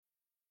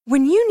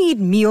When you need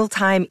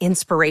mealtime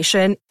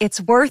inspiration,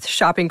 it's worth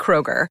shopping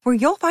Kroger, where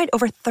you'll find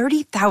over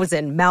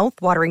 30,000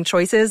 mouth-watering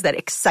choices that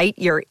excite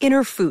your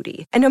inner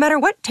foodie. And no matter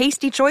what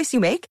tasty choice you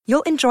make,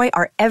 you'll enjoy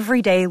our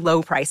everyday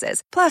low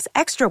prices, plus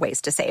extra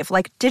ways to save,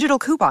 like digital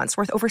coupons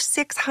worth over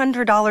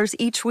 $600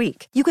 each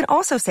week. You can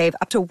also save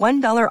up to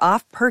 $1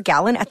 off per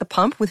gallon at the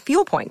pump with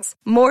fuel points.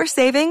 More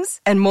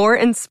savings and more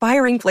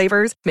inspiring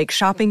flavors make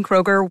shopping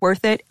Kroger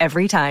worth it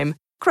every time.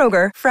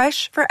 Kroger,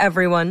 fresh for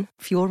everyone.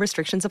 Fuel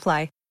restrictions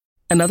apply.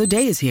 Another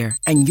day is here,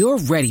 and you're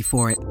ready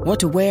for it. What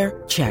to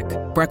wear? Check.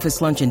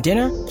 Breakfast, lunch, and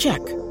dinner? Check.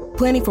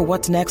 Planning for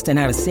what's next and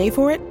how to save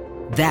for it?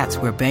 That's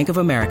where Bank of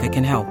America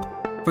can help.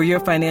 For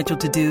your financial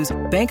to-dos,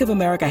 Bank of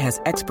America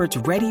has experts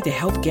ready to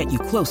help get you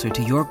closer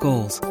to your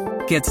goals.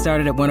 Get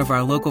started at one of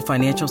our local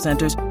financial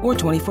centers or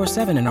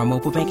 24/7 in our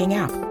mobile banking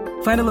app.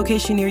 Find a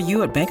location near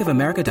you at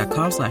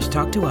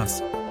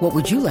bankofamerica.com/talktous. What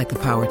would you like the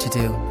power to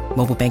do?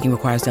 Mobile banking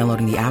requires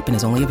downloading the app and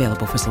is only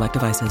available for select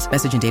devices.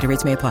 Message and data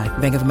rates may apply.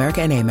 Bank of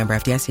America NA, member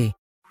FDIC.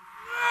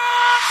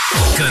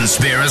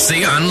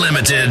 Conspiracy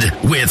Unlimited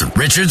with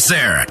Richard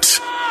Syrett.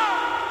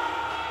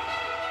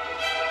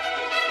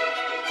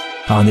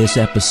 On this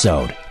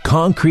episode,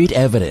 concrete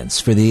evidence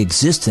for the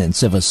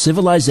existence of a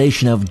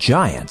civilization of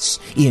giants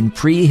in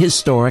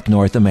prehistoric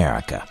North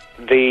America.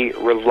 The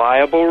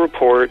reliable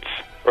reports,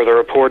 or the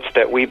reports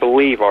that we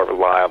believe are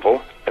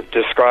reliable,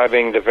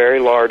 describing the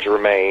very large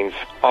remains,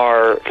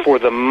 are for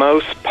the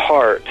most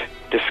part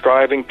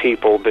describing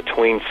people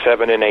between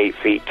 7 and 8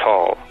 feet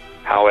tall.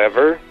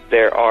 However,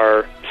 there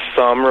are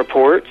some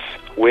reports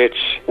which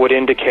would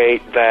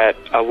indicate that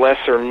a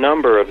lesser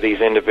number of these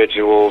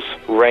individuals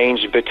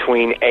range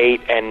between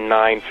 8 and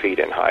 9 feet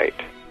in height.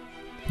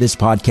 This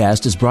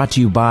podcast is brought to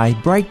you by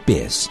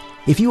BrightBiz.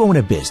 If you own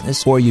a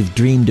business or you've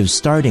dreamed of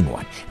starting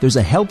one, there's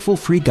a helpful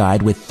free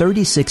guide with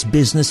 36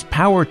 business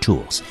power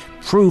tools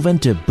proven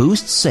to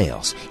boost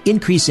sales,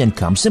 increase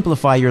income,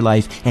 simplify your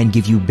life, and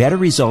give you better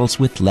results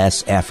with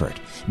less effort.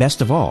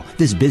 Best of all,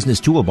 this business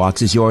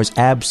toolbox is yours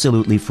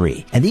absolutely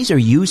free. And these are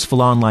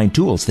useful online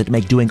tools that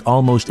make doing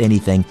almost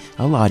anything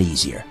a lot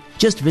easier.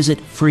 Just visit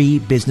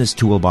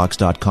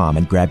freebusinesstoolbox.com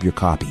and grab your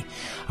copy.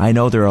 I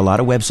know there are a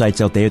lot of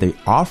websites out there that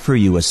offer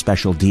you a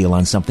special deal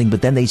on something,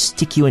 but then they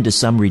stick you into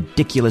some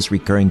ridiculous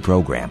recurring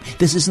program.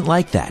 This isn't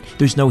like that.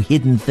 There's no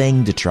hidden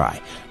thing to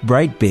try.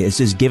 BrightBiz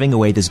is giving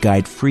away this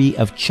guide free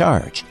of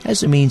charge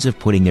as a means of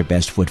putting their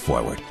best foot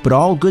forward. But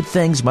all good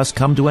things must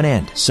come to an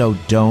end, so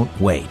don't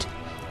wait.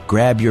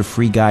 Grab your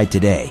free guide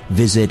today.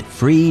 Visit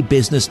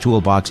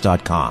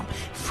freebusinesstoolbox.com.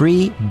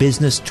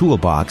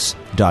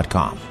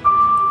 freebusinesstoolbox.com.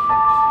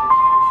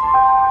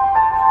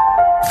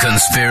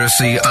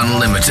 Conspiracy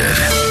Unlimited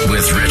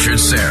with Richard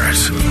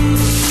Syrett.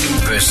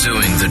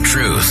 Pursuing the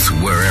truth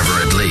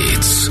wherever it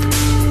leads.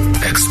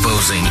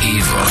 Exposing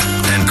evil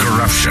and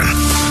corruption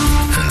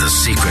and the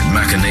secret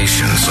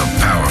machinations of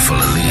powerful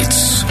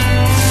elites.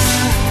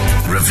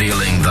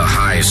 Revealing the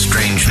high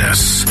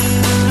strangeness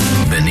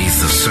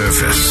beneath the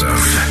surface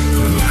of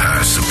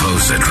our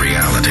supposed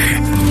reality.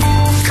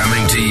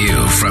 Coming to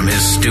you from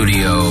his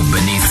studio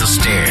beneath the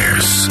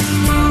stairs.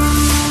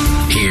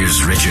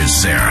 Here's Richard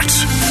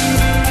Syrett.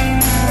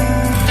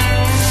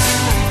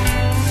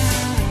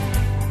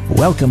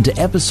 Welcome to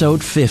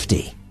episode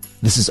 50.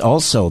 This is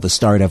also the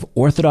start of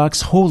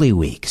Orthodox Holy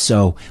Week,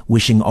 so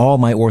wishing all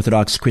my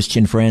Orthodox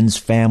Christian friends,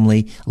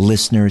 family,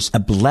 listeners, a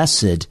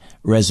blessed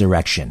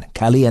resurrection.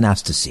 Kali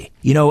Anastasi.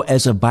 You know,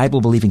 as a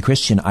Bible-believing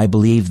Christian, I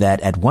believe that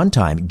at one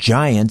time,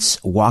 giants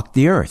walked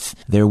the earth.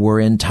 There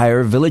were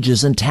entire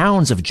villages and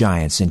towns of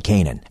giants in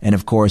Canaan. And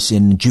of course,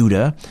 in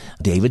Judah,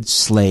 David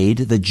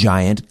slayed the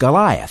giant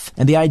Goliath.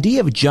 And the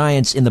idea of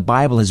giants in the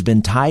Bible has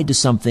been tied to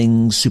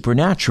something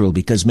supernatural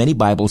because many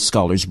Bible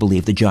scholars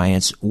believe the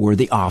giants were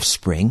the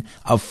offspring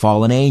of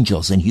fallen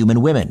angels and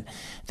human women.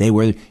 They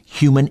were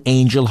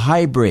human-angel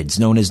hybrids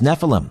known as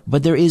Nephilim.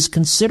 But there is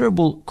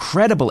considerable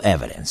credible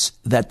evidence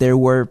that there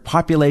were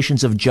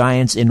populations of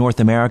giants in North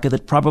America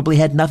that probably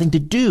had nothing to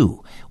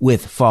do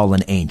with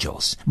fallen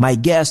angels. My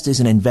guest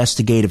is an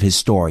investigative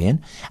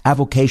historian,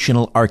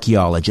 avocational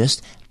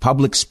archaeologist,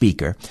 public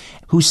speaker,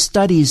 who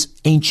studies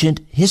ancient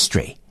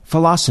history,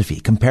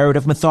 philosophy,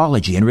 comparative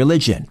mythology, and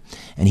religion.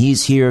 And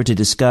he's here to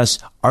discuss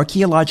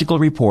archaeological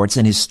reports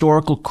and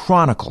historical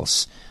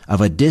chronicles of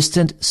a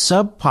distant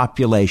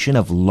subpopulation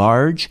of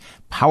large,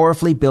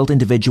 powerfully built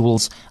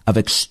individuals of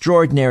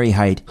extraordinary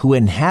height who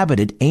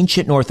inhabited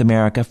ancient North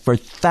America for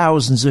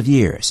thousands of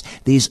years.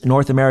 These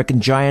North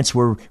American giants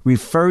were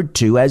referred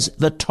to as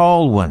the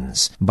Tall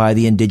Ones by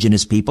the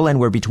indigenous people and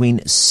were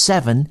between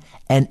 7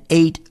 and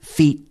 8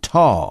 feet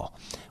tall,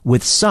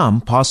 with some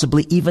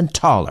possibly even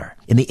taller.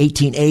 In the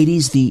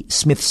 1880s, the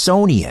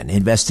Smithsonian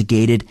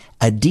investigated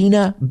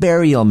Adena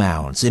burial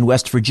mounds in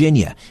West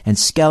Virginia, and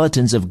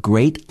skeletons of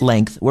great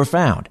length were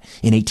found.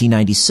 In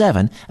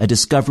 1897, a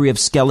discovery of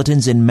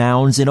skeletons in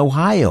mounds in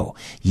Ohio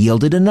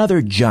yielded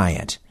another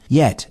giant.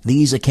 Yet,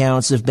 these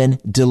accounts have been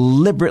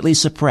deliberately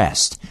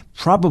suppressed,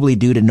 probably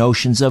due to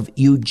notions of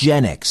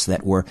eugenics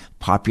that were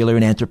popular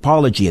in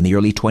anthropology in the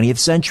early 20th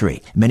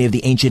century. Many of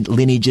the ancient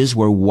lineages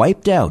were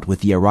wiped out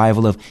with the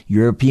arrival of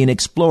European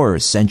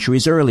explorers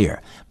centuries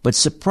earlier. But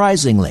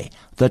surprisingly,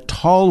 the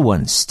tall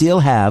ones still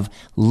have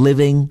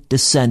living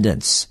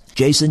descendants.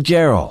 Jason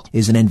Jarrell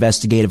is an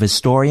investigative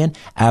historian,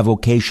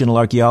 avocational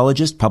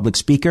archaeologist, public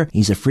speaker.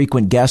 He's a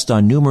frequent guest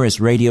on numerous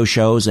radio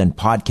shows and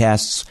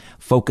podcasts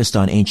focused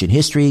on ancient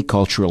history,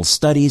 cultural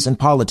studies, and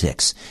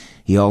politics.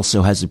 He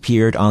also has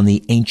appeared on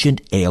the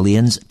Ancient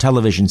Aliens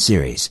television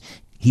series.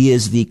 He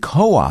is the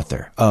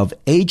co-author of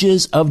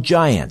Ages of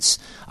Giants,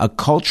 a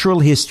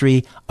cultural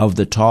history of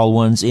the tall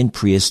ones in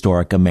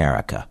prehistoric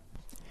America.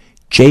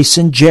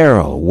 Jason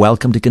Jarrell,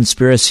 welcome to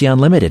Conspiracy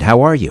Unlimited.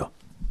 How are you?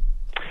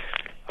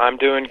 I'm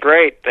doing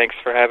great. Thanks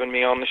for having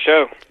me on the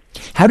show.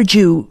 How did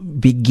you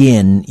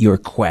begin your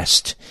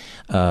quest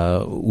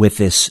with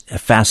this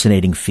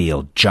fascinating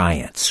field,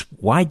 giants?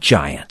 Why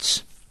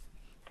giants?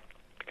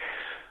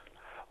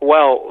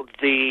 Well,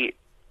 the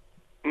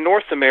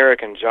North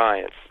American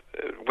giants,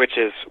 which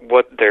is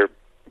what they're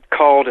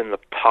called in the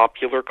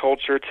popular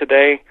culture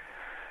today,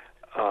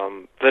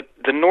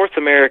 the North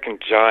American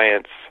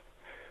giants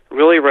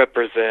really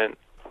represent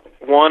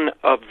one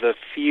of the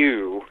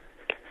few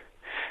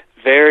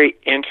very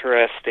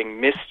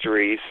interesting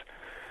mysteries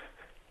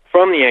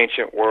from the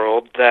ancient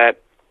world that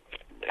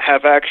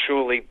have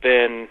actually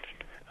been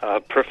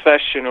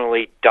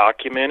professionally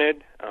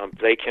documented.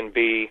 They can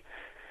be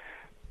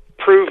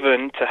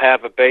proven to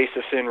have a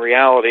basis in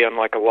reality,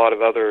 unlike a lot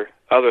of other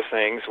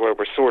things where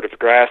we're sort of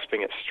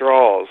grasping at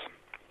straws.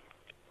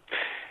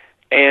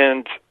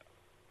 And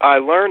I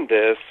learned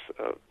this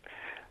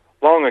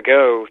long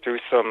ago through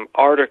some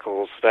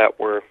articles that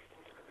were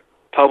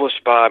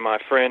published by my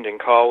friend and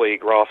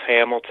colleague Ross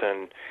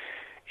Hamilton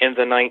in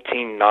the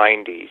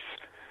 1990s.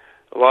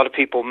 A lot of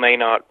people may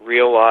not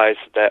realize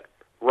that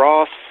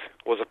Ross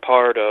was a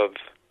part of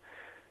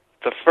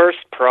the first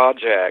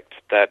project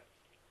that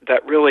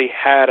really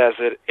had as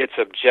its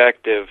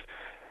objective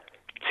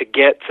to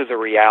get to the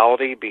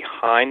reality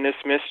behind this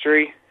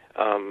mystery.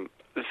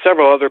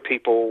 Several other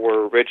people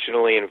were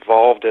originally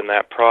involved in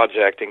that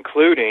project,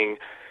 including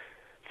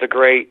the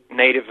great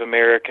Native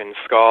American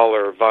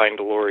scholar Vine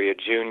Deloria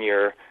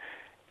Jr.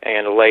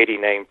 and a lady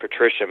named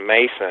Patricia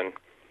Mason.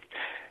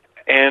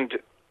 And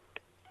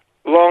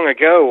long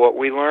ago, what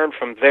we learned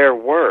from their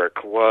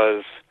work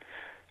was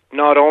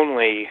not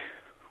only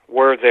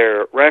were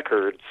there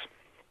records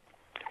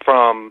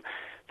from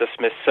the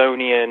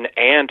Smithsonian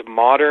and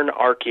modern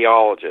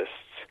archaeologists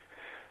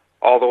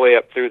all the way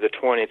up through the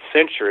 20th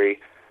century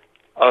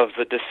of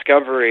the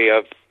discovery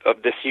of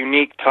this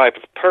unique type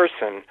of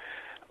person,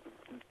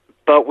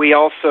 but we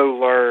also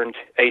learned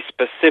a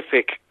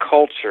specific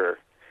culture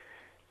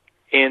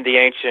in the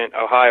ancient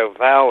Ohio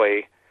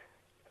Valley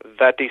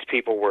that these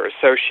people were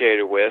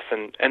associated with,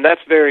 and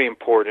that's very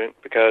important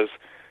because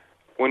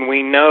when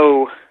we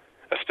know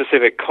a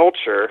specific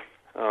culture,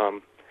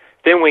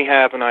 then we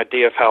have an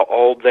idea of how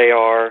old they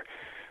are.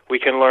 We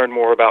can learn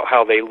more about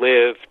how they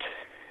lived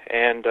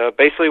and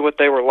basically what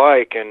they were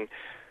like and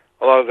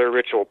a lot of their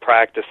ritual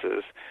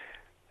practices.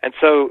 And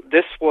so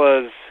this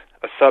was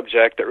a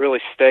subject that really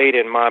stayed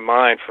in my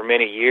mind for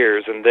many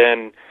years. And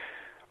then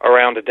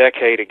around a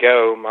decade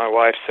ago, my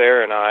wife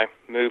Sarah and I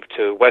moved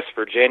to West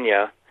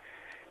Virginia,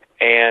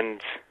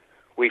 and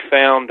we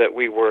found that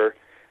we were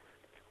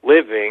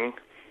living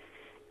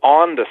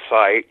on the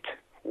site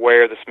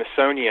where the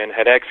Smithsonian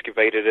had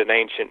excavated an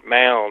ancient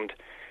mound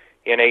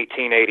in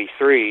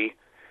 1883,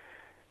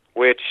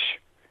 which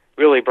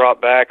really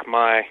brought back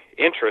my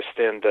interest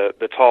in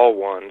the tall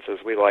ones, as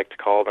we like to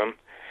call them.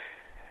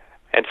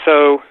 And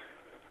so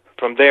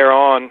from there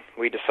on,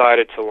 we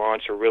decided to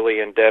launch a really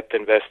in-depth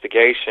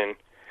investigation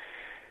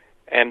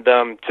and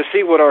to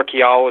see what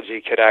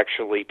archaeology could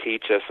actually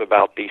teach us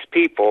about these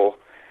people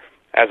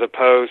as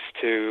opposed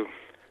to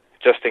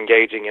just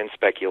engaging in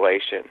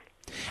speculation.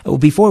 Well,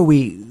 before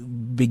we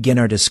begin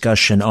our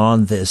discussion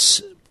on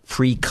this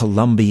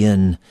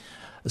pre-Columbian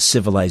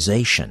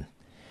civilization,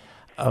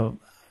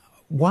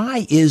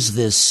 why is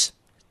this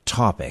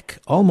topic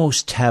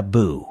almost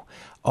taboo,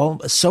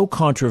 so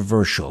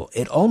controversial?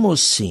 It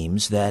almost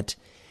seems that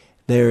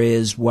there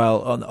is,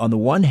 while on the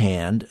one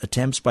hand,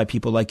 attempts by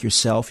people like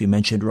yourself, you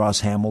mentioned Ross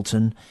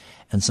Hamilton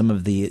and some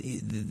of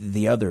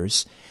the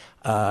others,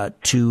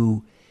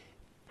 to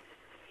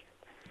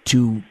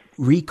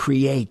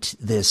recreate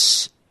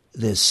this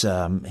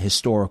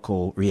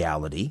historical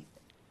reality.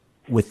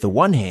 With the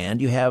one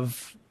hand, you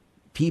have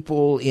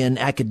people in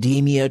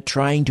academia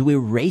trying to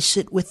erase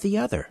it with the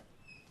other.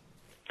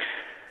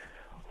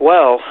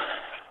 Well,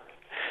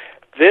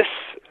 this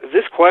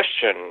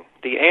question,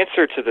 the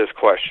answer to this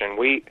question,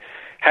 we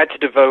had to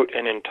devote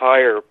an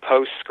entire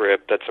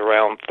postscript that's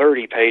around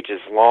 30 pages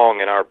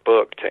long in our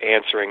book to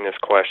answering this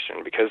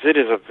question because it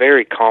is a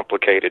very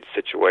complicated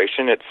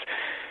situation. It's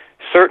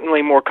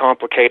certainly more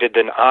complicated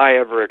than I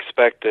ever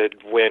expected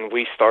when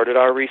we started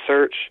our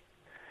research.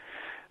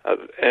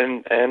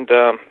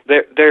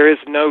 There is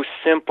no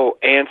simple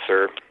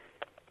answer.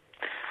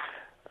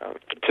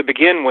 To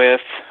begin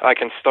with, I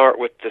can start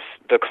with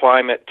the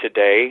climate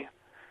today.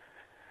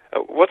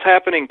 What's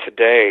happening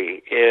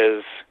today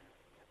is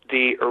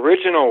the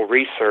original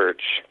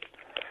research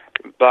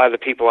by the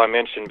people I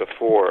mentioned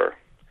before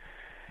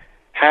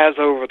has,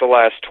 over the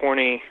last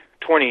 20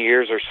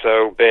 years or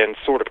so, been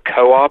sort of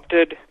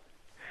co-opted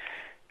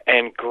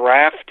and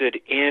grafted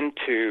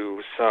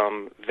into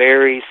some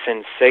very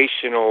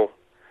sensational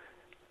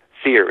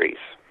theories.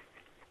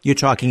 You're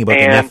talking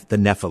about the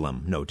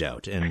Nephilim, no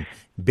doubt, and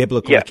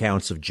biblical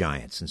accounts of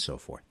giants and so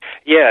forth.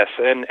 Yes,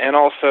 and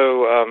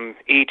also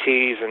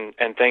ETs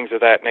and things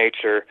of that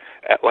nature,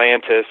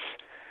 Atlantis.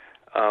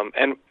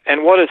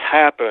 And what has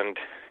happened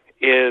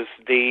is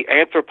the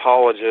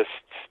anthropologists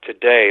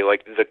today,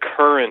 like the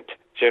current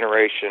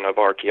generation of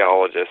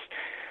archaeologists,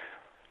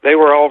 they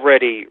were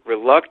already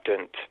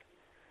reluctant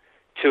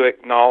to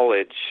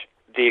acknowledge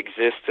the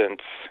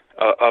existence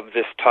of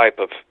this type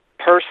of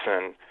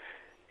person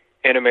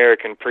in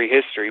American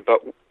prehistory.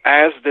 But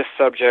as this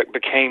subject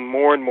became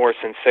more and more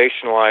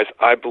sensationalized,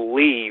 I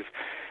believe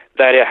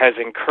that it has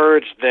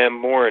encouraged them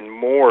more and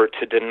more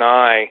to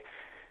deny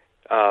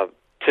the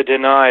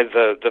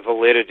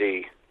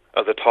validity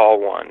of the tall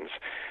ones.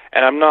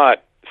 And I'm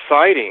not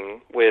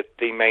siding with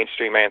the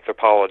mainstream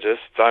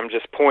anthropologists. I'm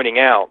just pointing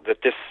out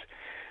that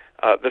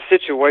the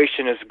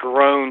situation has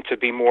grown to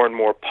be more and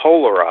more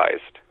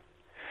polarized.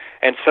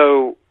 And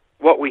so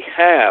what we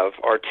have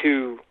are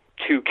two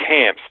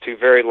camps, two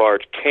very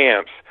large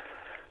camps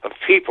of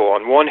people.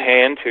 On one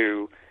hand,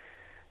 who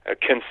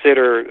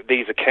consider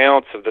these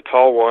accounts of the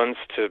tall ones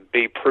to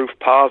be proof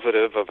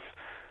positive of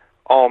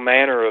all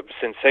manner of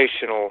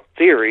sensational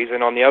theories,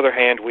 and on the other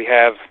hand, we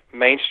have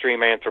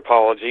mainstream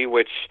anthropology,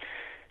 which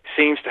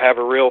seems to have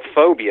a real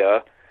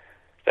phobia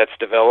that's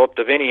developed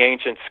of any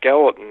ancient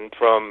skeleton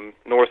from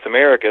North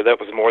America that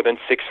was more than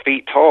 6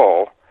 feet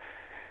tall.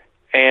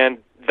 And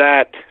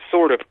that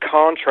sort of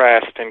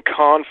contrast and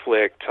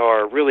conflict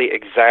are really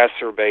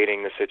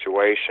exacerbating the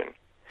situation.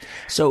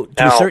 So,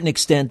 to a certain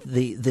extent,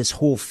 this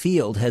whole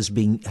field has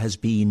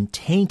been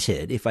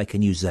tainted, if I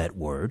can use that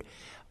word,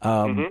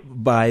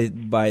 by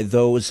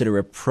those that are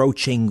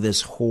approaching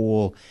this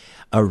whole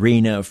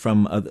arena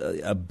from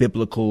a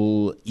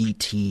biblical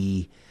ET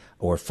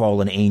or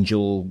fallen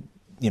angel,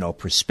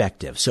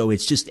 perspective. So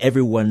it's just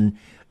everyone.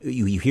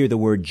 You hear the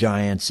word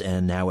giants,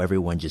 and now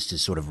everyone just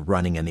is sort of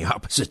running in the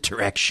opposite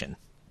direction.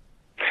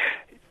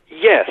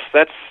 Yes,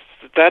 that's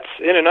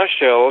in a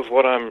nutshell is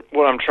what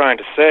I'm trying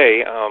to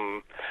say.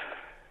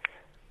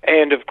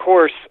 And of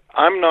course,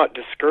 I'm not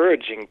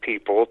discouraging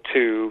people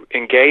to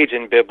engage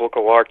in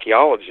biblical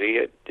archaeology.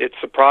 It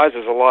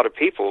surprises a lot of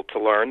people to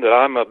learn that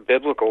I'm a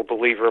biblical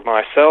believer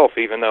myself,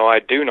 even though I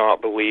do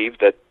not believe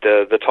that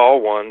the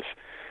tall ones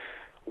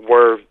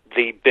were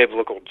the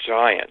biblical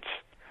giants.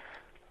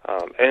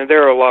 And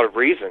there are a lot of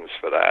reasons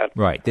for that.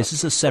 Right. This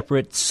is a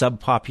separate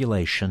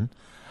subpopulation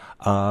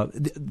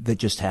that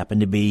just happen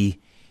to be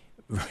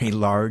very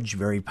large,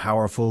 very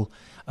powerful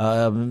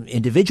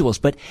individuals.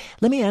 But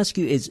let me ask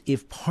you: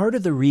 if part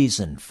of the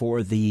reason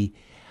for the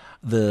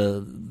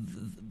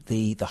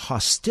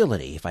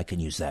hostility, if I can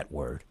use that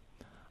word,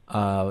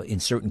 in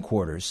certain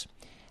quarters,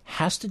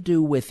 has to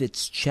do with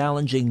its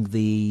challenging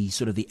the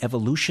sort of the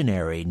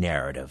evolutionary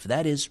narrative.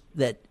 That is,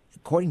 that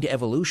according to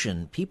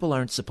evolution, people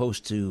aren't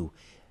supposed to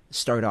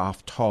start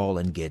off tall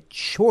and get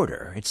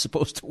shorter. It's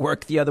supposed to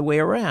work the other way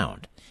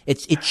around.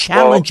 It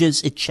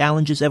challenges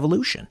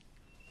evolution.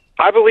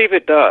 I believe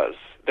it does.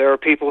 There are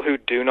people who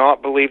do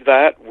not believe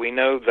that. We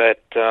know that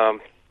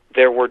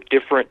there were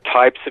different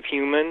types of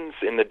humans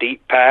in the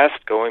deep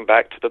past, going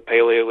back to the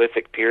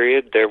Paleolithic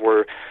period. There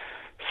were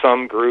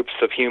some groups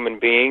of human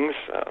beings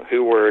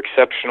who were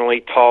exceptionally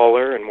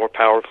taller and more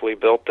powerfully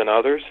built than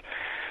others.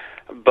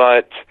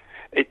 But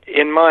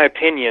in my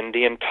opinion,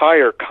 the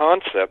entire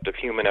concept of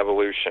human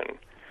evolution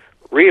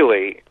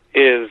really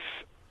is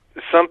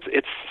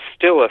it's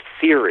still a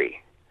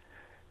theory.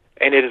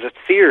 And it is a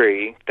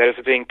theory that is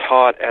being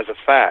taught as a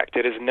fact.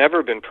 It has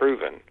never been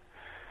proven.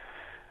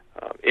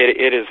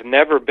 It has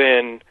never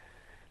been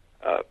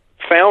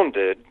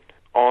founded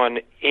on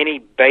any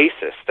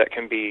basis that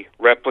can be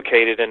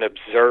replicated and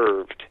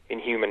observed in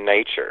human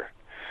nature.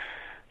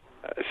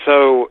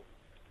 So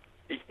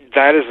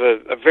that is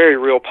a very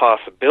real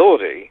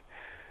possibility.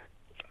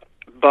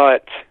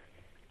 But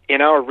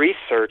in our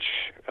research,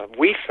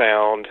 we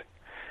found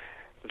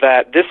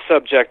that this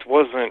subject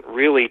wasn't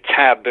really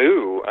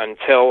taboo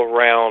until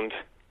around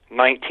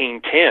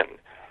 1910.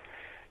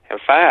 In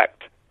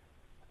fact,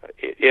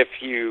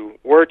 if you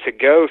were to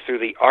go through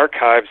the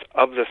archives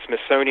of the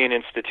Smithsonian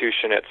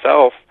Institution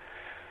itself,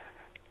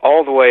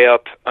 all the way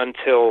up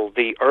until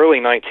the early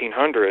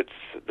 1900s,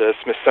 the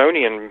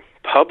Smithsonian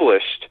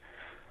published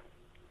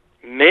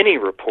many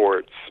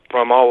reports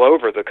from all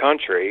over the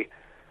country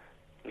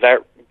that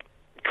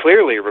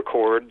clearly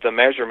record the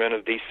measurement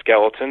of these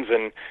skeletons.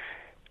 And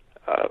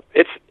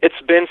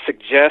it's been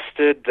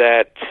suggested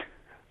that,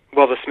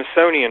 well, the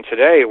Smithsonian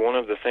today, one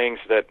of the things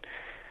that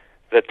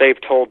they've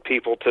told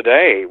people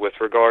today with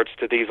regards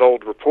to these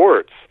old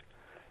reports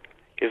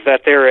is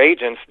that their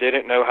agents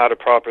didn't know how to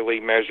properly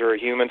measure a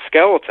human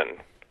skeleton.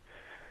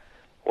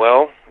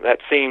 Well, that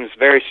seems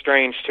very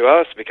strange to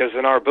us because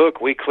in our book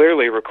we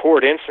clearly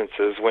record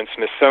instances when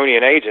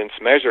Smithsonian agents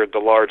measured the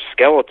large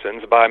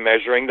skeletons by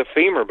measuring the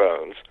femur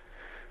bones,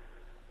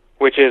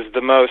 which is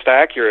the most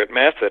accurate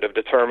method of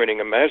determining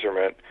a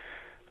measurement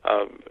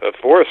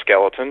for a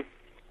skeleton.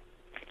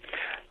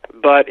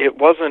 But it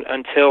wasn't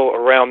until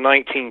around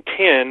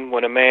 1910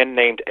 when a man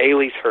named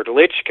Alois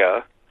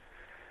Hrdlicka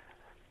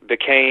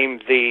became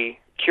the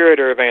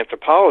curator of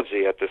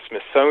anthropology at the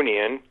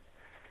Smithsonian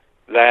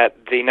that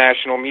the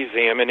National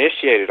Museum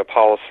initiated a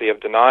policy of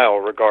denial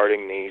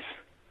regarding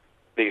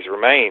these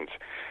remains.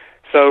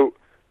 So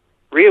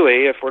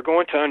really, if we're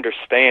going to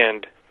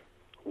understand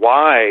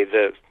why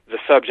the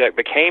subject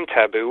became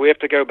taboo, we have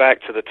to go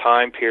back to the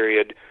time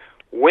period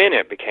when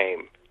it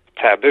became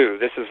taboo.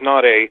 This is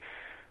not a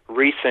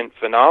recent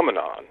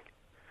phenomenon.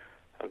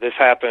 This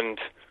happened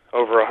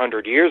over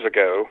 100 years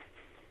ago,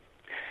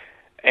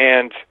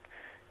 and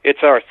it's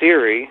our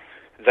theory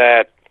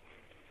that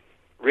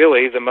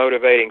really the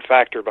motivating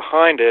factor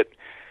behind it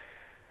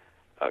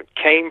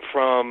came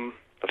from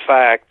the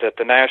fact that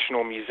the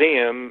National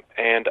Museum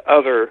and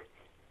other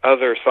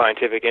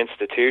scientific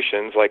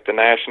institutions like the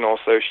National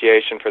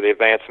Association for the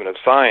Advancement of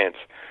Science,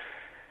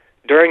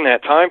 during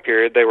that time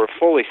period they were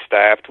fully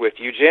staffed with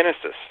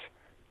eugenicists.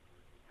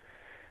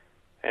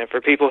 And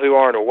for people who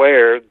aren't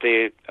aware,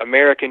 the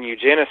American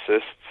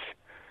eugenicists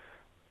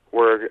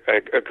were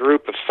a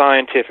group of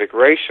scientific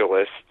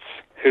racialists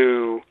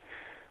who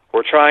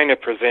were trying to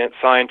present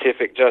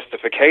scientific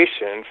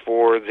justification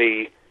for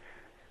the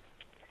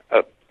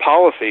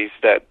policies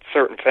that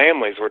certain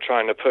families were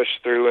trying to push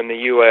through in the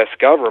U.S.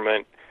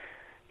 government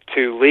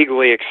to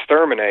legally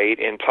exterminate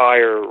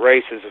entire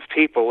races of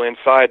people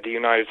inside the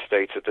United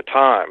States at the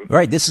time.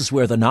 Right, this is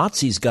where the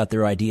Nazis got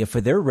their idea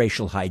for their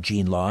racial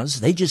hygiene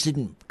laws. They just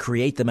didn't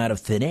create them out of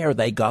thin air.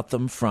 They got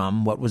them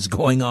from what was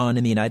going on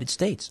in the United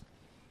States.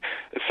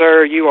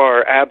 Sir, you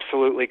are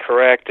absolutely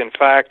correct. In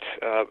fact,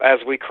 as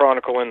we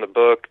chronicle in the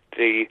book,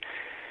 the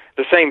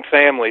same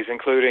families,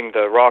 including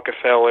the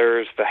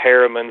Rockefellers, the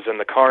Harrimans, and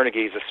the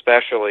Carnegies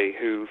especially,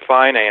 who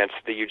financed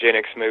the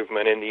eugenics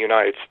movement in the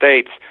United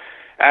States,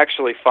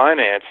 actually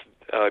financed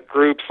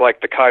groups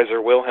like the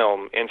Kaiser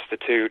Wilhelm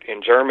Institute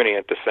in Germany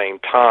at the same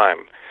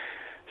time.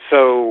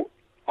 So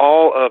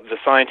all of the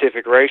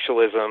scientific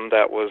racialism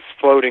that was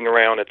floating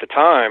around at the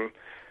time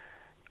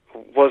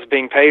was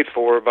being paid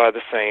for by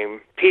the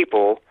same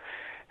people,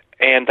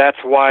 and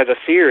that's why the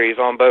theories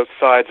on both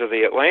sides of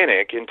the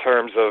Atlantic in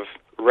terms of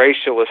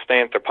racialist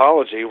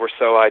anthropology were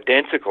so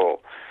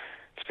identical.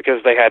 It's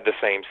because they had the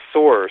same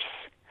source.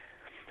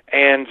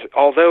 And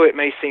although it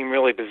may seem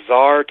really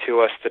bizarre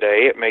to us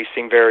today, it may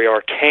seem very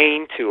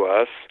arcane to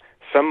us,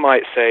 some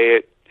might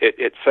say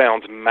it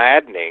sounds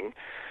maddening,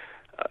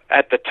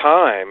 at the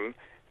time,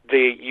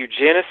 the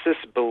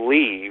eugenicists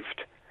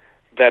believed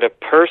that a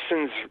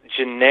person's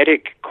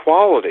genetic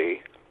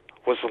quality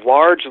was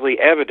largely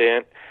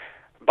evident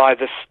by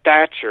the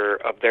stature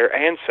of their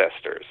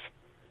ancestors,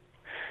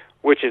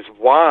 which is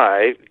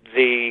why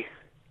the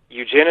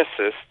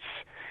eugenicists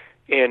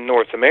in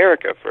North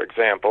America, for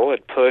example,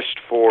 had pushed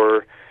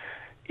for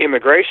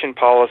immigration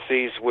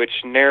policies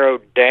which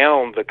narrowed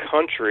down the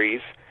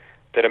countries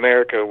that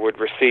America would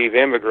receive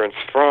immigrants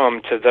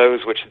from to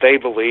those which they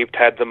believed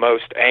had the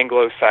most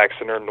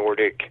Anglo-Saxon or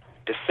Nordic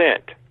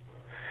descent.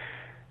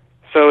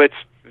 So it's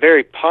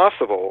very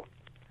possible,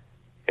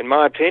 in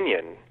my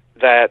opinion,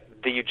 that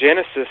the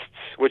eugenicists,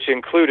 which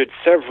included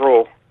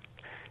several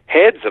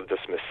heads of the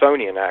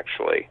Smithsonian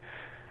actually,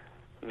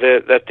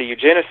 that the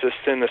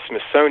eugenicists in the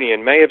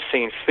Smithsonian may have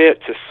seen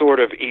fit to sort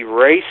of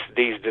erase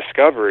these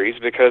discoveries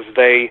because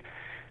they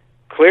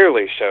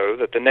clearly show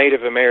that the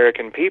Native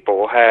American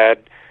people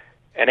had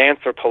an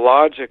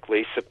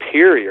anthropologically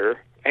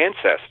superior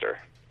ancestor.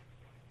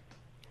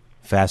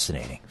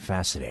 Fascinating,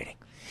 fascinating.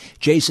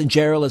 Jason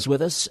Jarrell is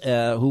with us,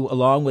 who,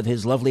 along with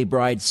his lovely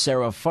bride,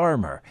 Sarah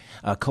Farmer,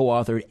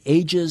 co-authored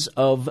Ages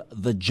of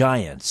the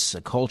Giants,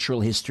 a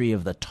cultural history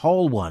of the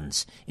tall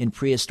ones in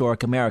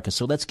prehistoric America.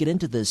 So let's get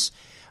into this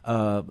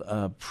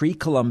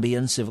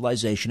pre-Columbian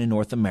civilization in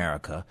North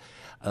America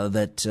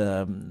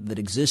that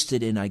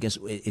existed in, I guess,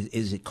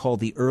 is it called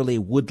the early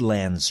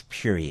Woodlands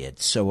period?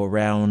 So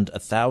around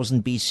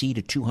 1000 BC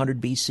to 200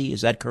 BC,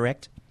 is that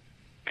correct?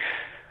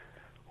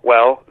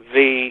 Well,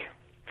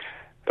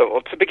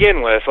 to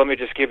begin with, let me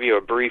just give you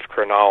a brief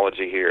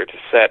chronology here to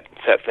set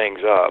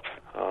things up.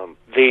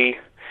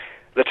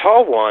 The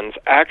tall ones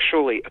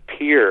actually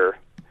appear.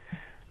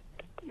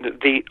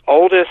 The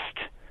oldest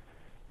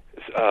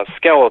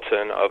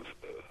skeleton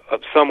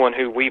of someone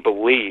who we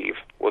believe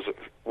was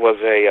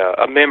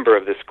a member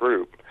of this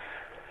group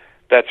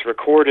that's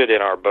recorded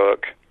in our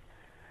book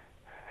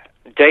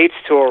dates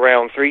to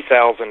around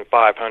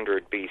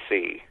 3,500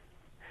 BC,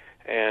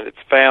 and it's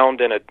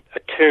found in a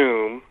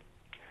tomb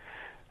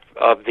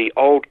of the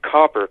old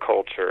copper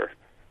culture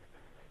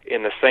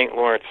in the St.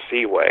 Lawrence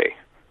Seaway.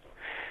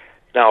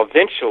 Now,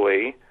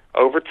 eventually,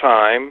 over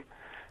time,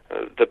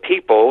 the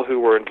people who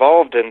were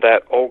involved in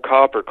that old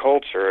copper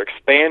culture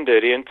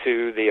expanded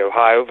into the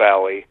Ohio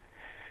Valley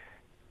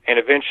and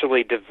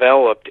eventually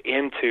developed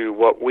into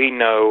what we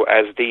know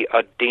as the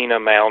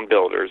Adena mound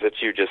builders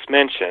that you just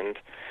mentioned.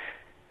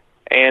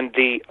 And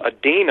the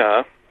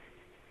Adena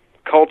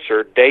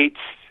culture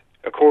dates,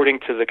 according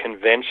to the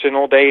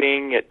conventional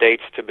dating, it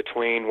dates to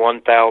between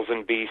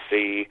 1000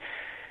 BC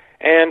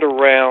and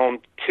around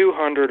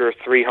 200 or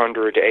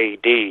 300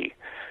 AD.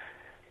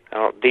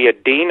 The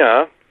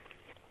Adena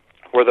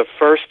were the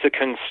first to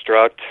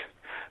construct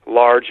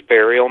large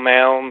burial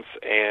mounds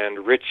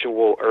and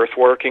ritual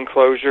earthwork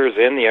enclosures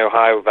in the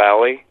Ohio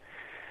Valley.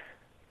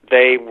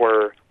 They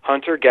were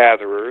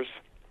hunter-gatherers.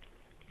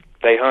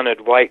 They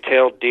hunted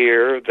white-tailed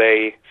deer.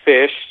 They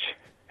fished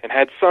and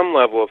had some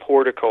level of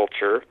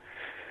horticulture,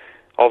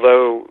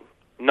 although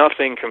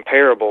nothing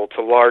comparable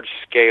to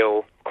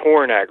large-scale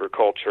corn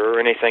agriculture or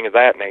anything of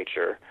that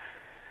nature.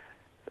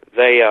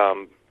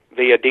 The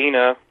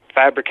Adena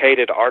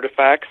fabricated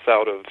artifacts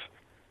out of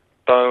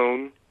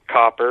bone,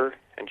 copper,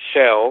 and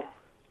shell,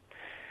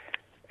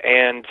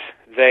 and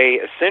they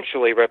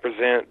essentially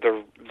represent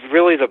the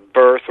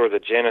birth or the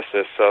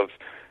genesis of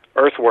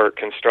earthwork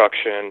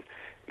construction,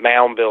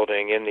 mound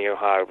building in the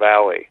Ohio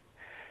Valley.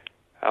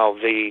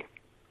 The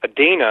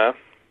Adena,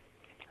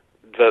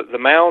 the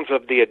mounds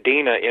of the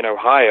Adena in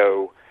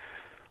Ohio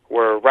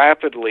were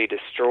rapidly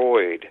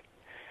destroyed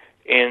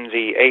in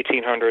the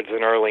 1800s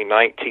and early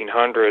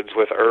 1900s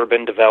with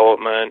urban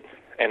development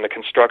and the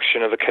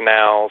construction of the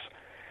canals.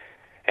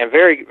 And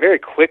very, very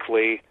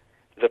quickly,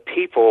 the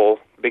people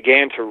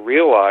began to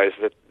realize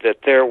that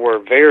there were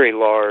very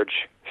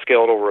large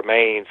skeletal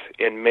remains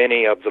in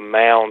many of the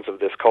mounds of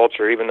this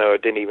culture, even though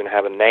it didn't even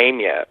have a name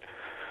yet.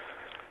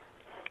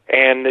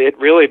 And it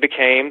really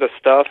became the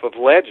stuff of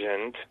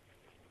legend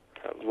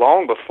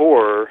long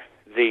before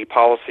the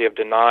policy of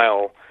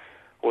denial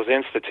was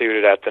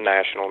instituted at the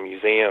National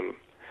Museum.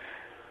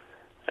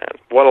 And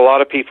what a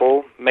lot of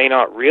people may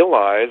not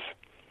realize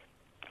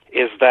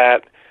is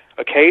that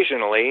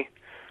occasionally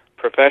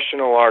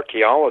professional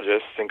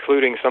archaeologists,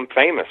 including some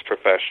famous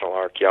professional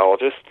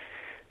archaeologists,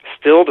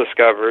 still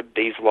discovered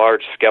these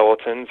large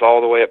skeletons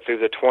all the way up through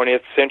the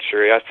 20th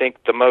century. I think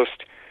the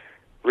most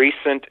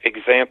recent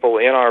example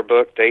in our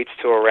book dates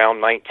to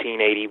around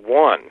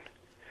 1981.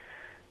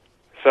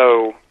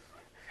 So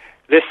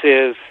this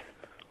is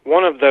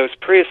one of those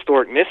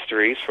prehistoric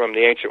mysteries from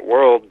the ancient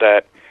world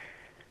that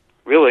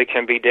really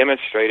can be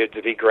demonstrated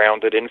to be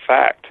grounded in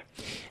fact.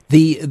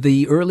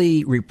 The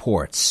early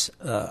reports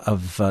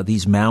of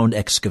these mound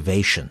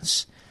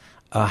excavations,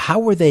 how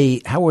were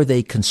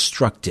they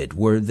constructed?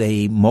 Were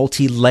they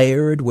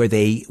multi-layered? Were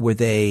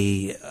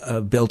they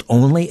built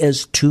only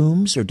as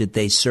tombs, or did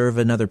they serve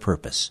another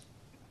purpose?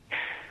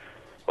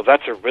 Well,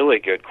 that's a really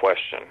good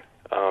question.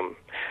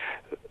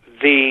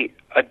 The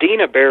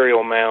Adena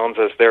burial mounds,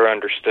 as they're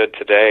understood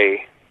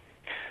today,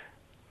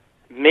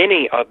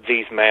 many of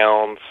these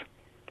mounds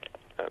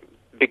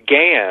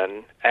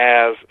began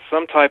as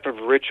some type of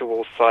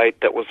ritual site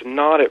that was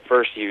not at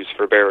first used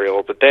for burial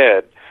of the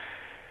dead.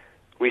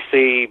 We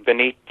see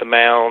beneath the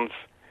mounds,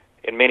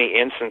 in many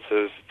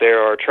instances,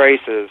 there are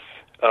traces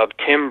of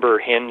timber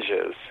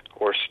hinges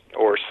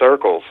or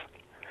circles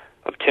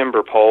of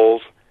timber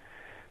poles.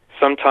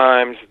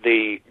 Sometimes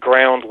the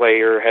ground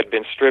layer had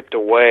been stripped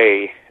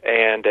away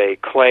and a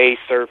clay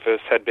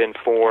surface had been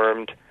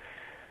formed,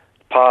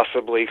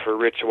 possibly for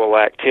ritual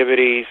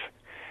activities.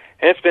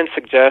 And it's been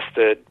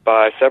suggested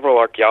by several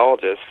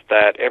archaeologists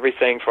that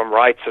everything from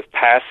rites of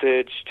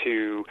passage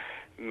to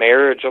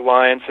marriage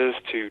alliances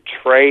to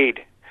trade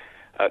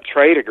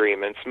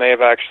agreements may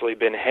have actually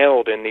been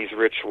held in these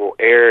ritual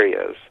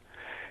areas.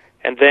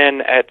 And then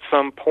at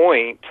some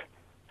point,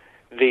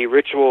 the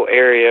ritual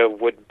area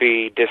would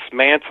be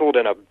dismantled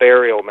and a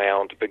burial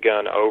mound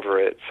begun over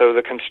it. So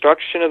the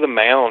construction of the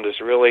mound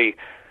is really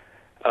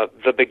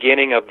the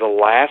beginning of the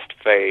last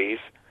phase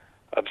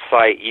of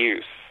site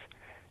use.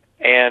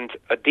 And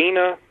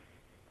Adena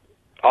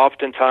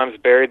oftentimes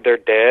buried their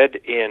dead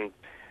in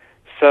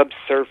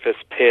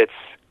subsurface pits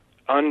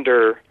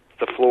under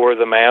the floor of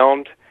the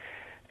mound,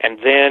 and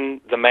then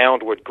the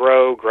mound would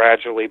grow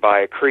gradually by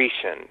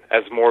accretion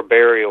as more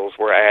burials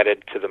were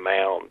added to the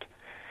mound.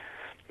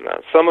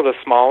 Now, some of the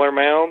smaller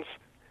mounds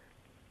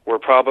were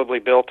probably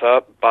built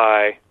up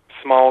by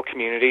small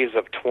communities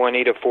of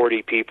 20 to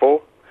 40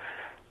 people,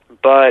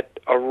 but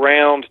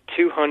around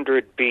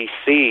 200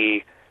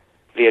 BC,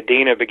 the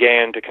Adena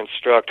began to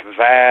construct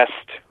vast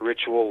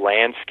ritual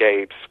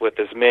landscapes with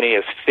as many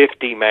as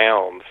 50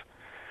 mounds.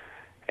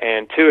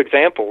 And two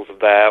examples of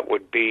that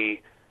would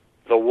be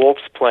the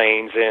Wolf's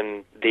Plains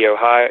in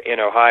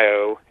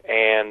Ohio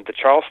and the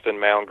Charleston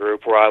Mound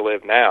Group where I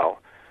live now.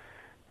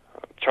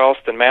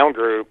 Charleston Mound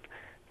Group,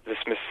 the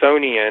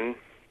Smithsonian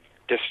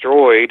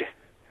destroyed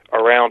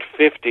around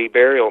 50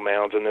 burial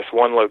mounds in this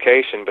one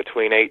location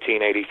between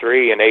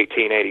 1883 and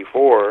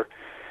 1884.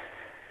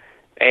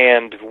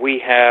 And we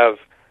have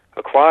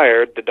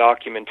acquired the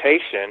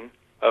documentation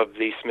of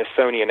the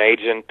Smithsonian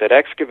agent that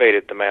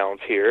excavated the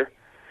mounds here.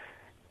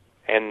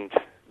 And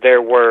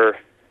there were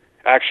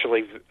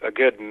actually a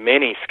good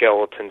many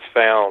skeletons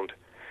found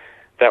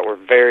that were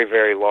very,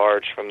 very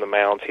large from the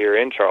mounds here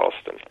in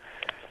Charleston.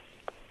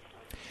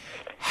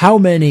 How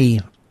many,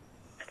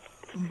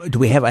 do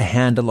we have a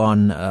handle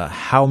on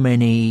how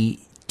many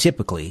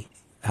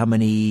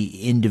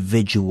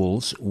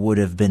individuals would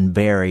have been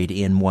buried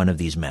in one of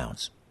these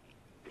mounds?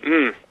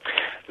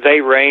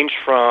 They range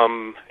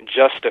from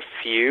just a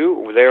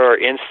few. There are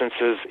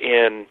instances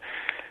in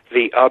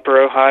the upper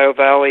Ohio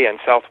Valley and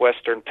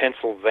southwestern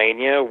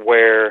Pennsylvania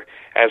where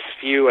as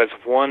few as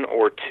 1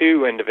 or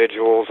 2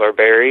 individuals are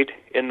buried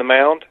in the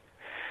mound.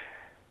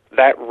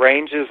 That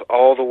ranges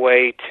all the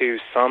way to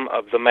some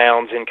of the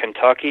mounds in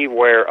Kentucky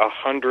where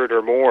 100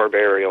 or more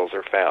burials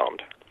are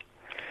found.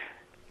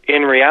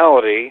 In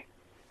reality,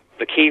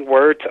 the key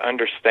word to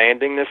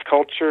understanding this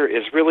culture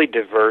is really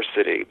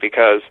diversity,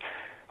 because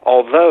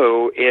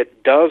although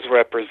it does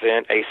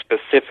represent a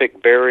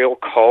specific burial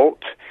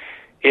cult,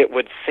 it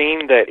would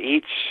seem that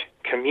each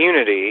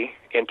community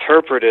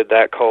interpreted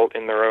that cult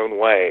in their own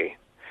way.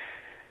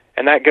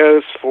 And that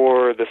goes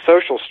for the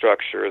social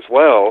structure as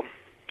well.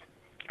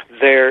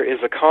 There is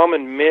a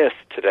common myth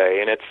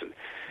today, and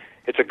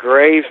it's a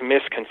grave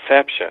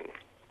misconception,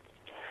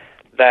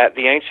 that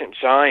the ancient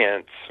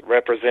giants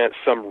represent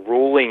some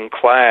ruling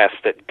class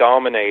that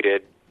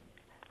dominated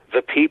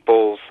the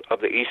peoples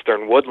of the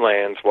eastern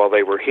woodlands while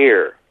they were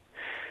here.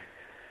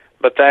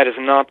 But that is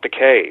not the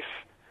case.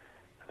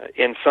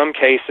 In some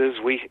cases,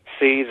 we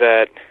see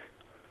that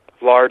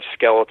large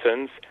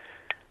skeletons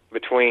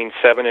between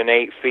 7 and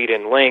 8 feet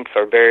in length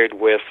are buried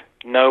with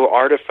no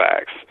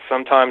artifacts.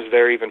 Sometimes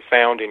they're even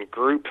found in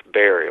group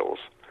burials.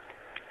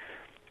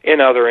 In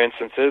other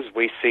instances,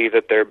 we see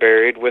that they're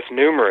buried with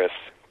numerous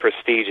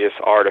prestigious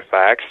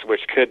artifacts,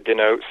 which could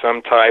denote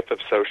some type of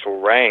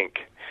social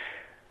rank.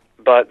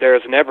 But there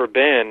has never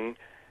been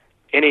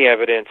any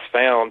evidence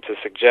found to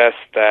suggest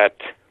that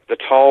the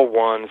tall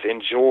ones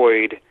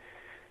enjoyed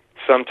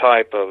some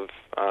type of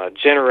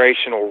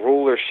generational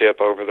rulership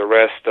over the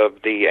rest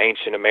of the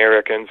ancient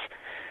Americans,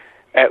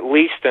 at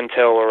least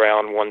until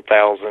around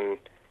 1000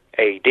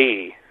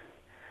 A.D.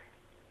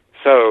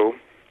 So,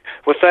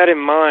 with that in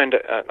mind,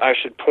 I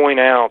should point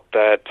out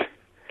that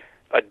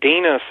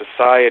Adena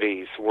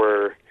societies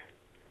were,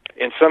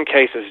 in some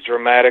cases,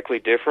 dramatically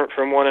different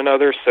from one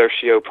another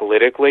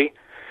socio-politically.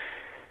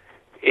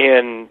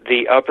 In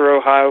the upper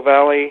Ohio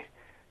Valley,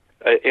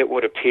 it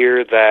would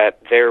appear that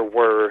there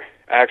were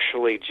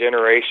actually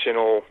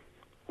generational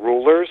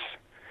rulers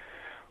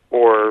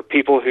or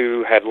people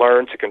who had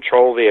learned to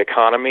control the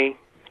economy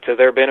to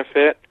their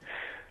benefit,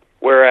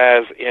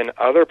 whereas in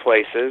other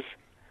places,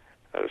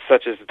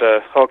 such as the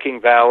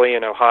Hulking Valley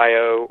in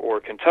Ohio or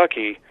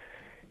Kentucky,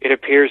 it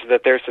appears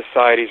that their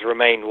societies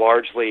remained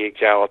largely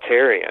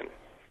egalitarian.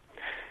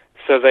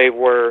 So they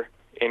were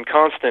in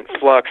constant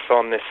flux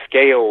on this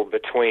scale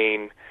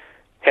between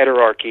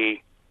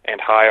heterarchy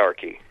and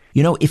hierarchy.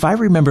 You know, if I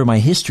remember my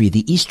history,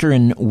 the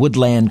eastern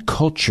woodland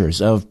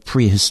cultures of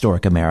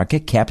prehistoric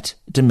America kept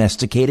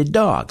domesticated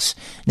dogs.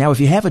 Now, if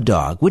you have a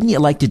dog, wouldn't you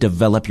like to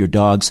develop your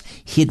dog's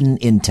hidden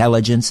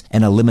intelligence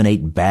and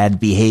eliminate bad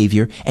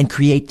behavior and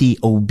create the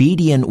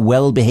obedient,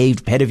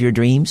 well-behaved pet of your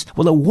dreams?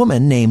 Well, a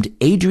woman named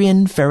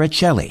Adrienne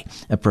Ferricelli,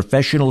 a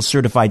professional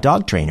certified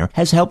dog trainer,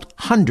 has helped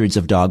hundreds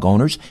of dog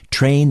owners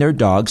train their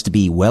dogs to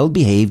be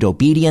well-behaved,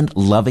 obedient,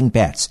 loving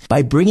pets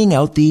by bringing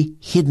out the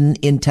hidden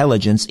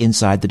intelligence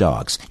inside the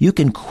dogs. You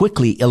can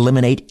quickly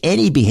eliminate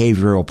any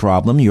behavioral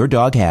problem your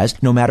dog has,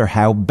 no matter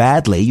how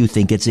badly you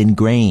think it's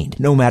ingrained,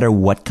 no matter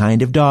what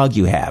kind of dog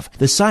you have.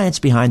 The science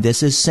behind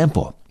this is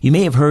simple. You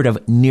may have heard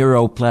of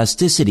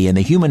neuroplasticity in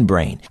the human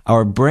brain.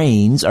 Our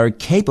brains are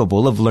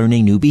capable of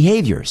learning new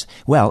behaviors.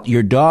 Well,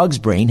 your dog's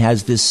brain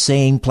has this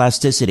same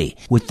plasticity.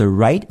 With the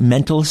right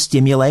mental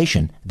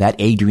stimulation that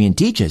Adrienne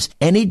teaches,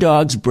 any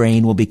dog's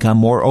brain will become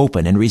more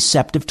open and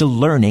receptive to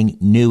learning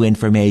new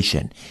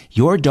information.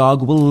 Your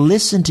dog will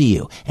listen to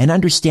you and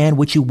understand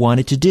what you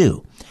want it to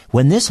do.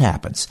 When this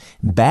happens,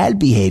 bad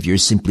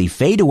behaviors simply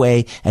fade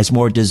away as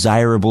more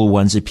desirable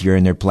ones appear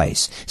in their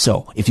place.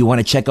 So, if you want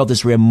to check out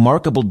this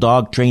remarkable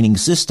dog training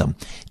system,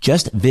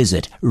 just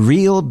visit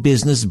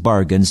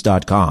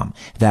realbusinessbargains.com.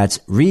 That's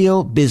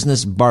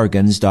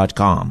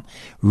realbusinessbargains.com.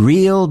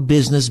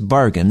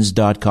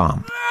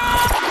 realbusinessbargains.com.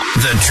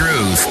 The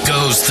truth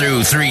goes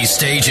through 3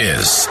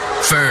 stages.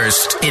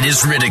 First, it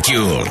is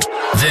ridiculed.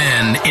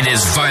 Then, it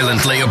is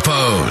violently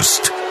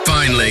opposed.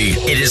 Finally,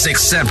 it is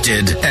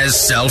accepted as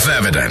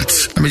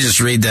self-evident. Let me just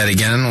read that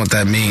again. I don't know what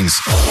that means.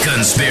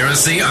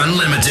 Conspiracy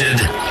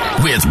Unlimited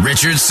with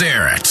Richard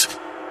Syrett.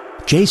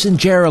 Jason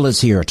Jarrell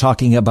is here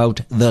talking about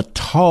the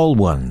tall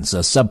ones, a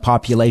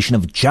subpopulation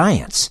of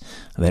giants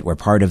that were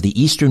part of the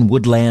eastern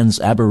woodlands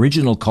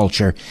Aboriginal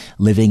culture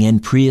living in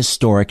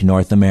prehistoric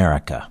North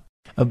America.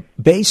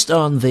 Based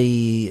on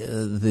the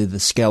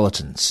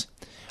skeletons,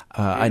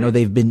 I know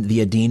the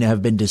Adena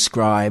have been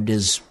described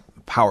as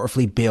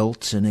powerfully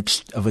built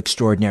and of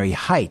extraordinary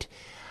height.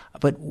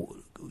 But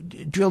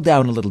drill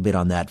down a little bit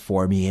on that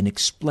for me and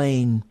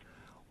explain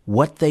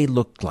what they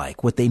looked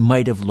like, what they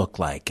might have looked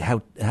like,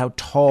 how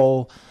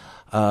tall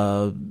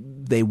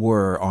they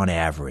were on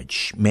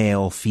average,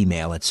 male,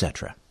 female,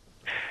 etc.?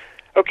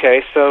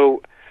 Okay,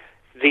 so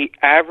the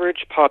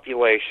average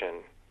population,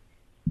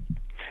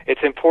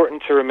 it's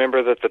important to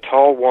remember that the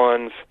tall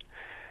ones,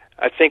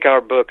 I think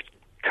our book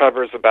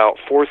covers about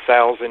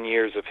 4,000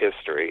 years of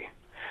history.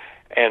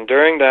 And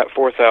during that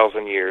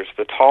 4,000 years,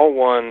 the tall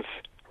ones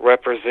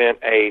represent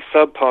a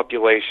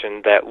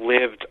subpopulation that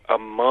lived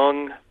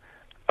among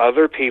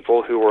other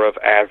people who were of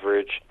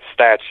average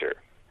stature.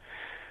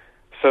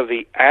 So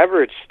the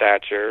average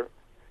stature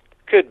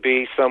could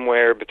be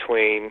somewhere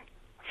between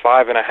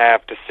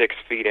 5.5 to 6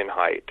 feet in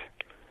height.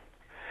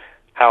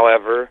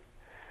 However,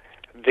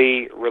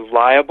 the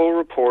reliable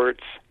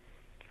reports,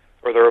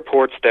 or the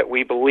reports that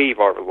we believe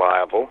are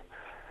reliable,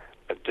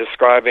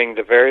 describing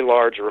the very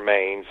large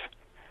remains,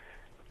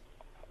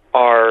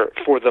 are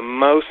for the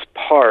most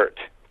part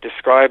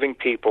describing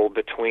people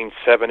between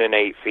 7 and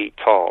 8 feet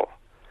tall.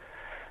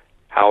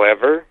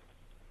 However,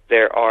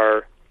 there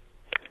are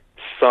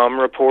some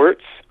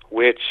reports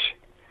which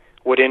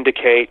would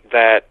indicate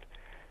that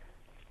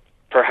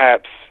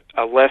perhaps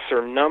a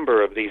lesser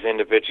number of these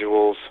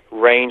individuals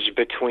range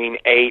between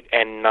 8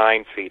 and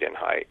 9 feet in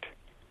height.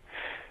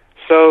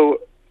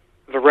 So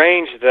the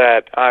range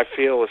that I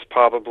feel is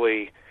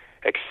probably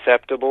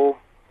acceptable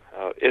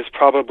is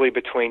probably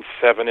between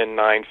 7 and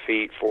 9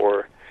 feet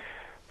for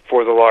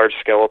the large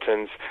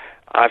skeletons.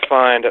 I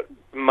find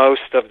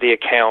most of the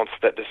accounts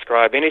that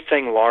describe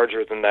anything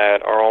larger than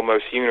that are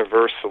almost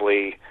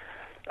universally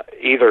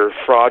either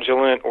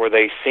fraudulent or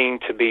they seem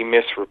to be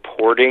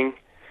misreporting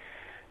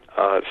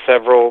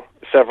several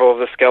of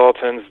the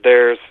skeletons.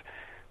 There's,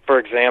 for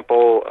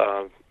example,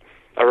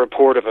 a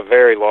report of a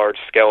very large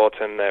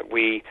skeleton that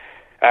we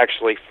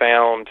actually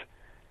found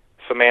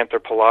some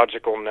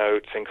anthropological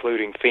notes,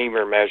 including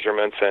femur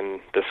measurements, and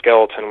the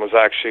skeleton was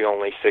actually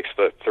only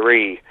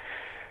 6'3".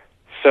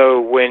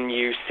 So when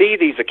you see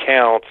these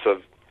accounts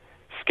of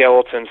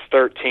skeletons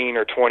 13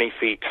 or 20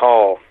 feet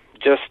tall,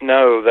 just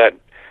know that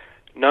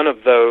none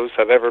of those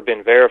have ever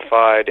been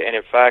verified, and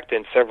in fact,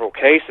 in several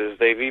cases,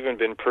 they've even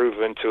been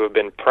proven to have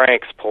been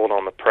pranks pulled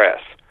on the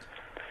press.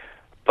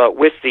 But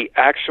with the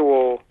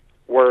actual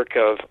work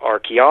of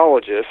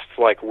archaeologists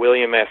like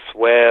William S.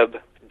 Webb,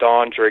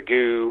 Don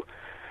Dragoo,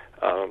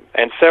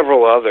 and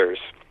several others,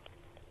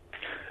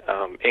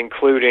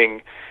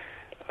 including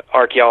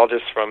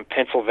archaeologists from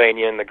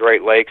Pennsylvania and the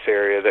Great Lakes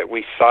area that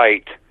we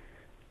cite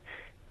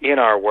in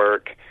our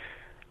work,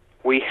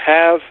 we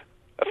have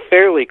a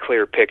fairly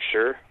clear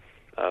picture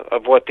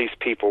of what these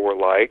people were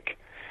like.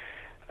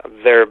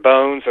 Their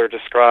bones are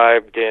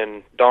described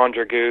in Don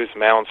Dragoo's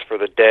Mounds for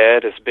the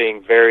Dead as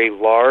being very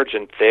large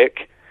and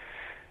thick.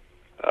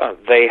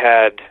 They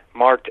had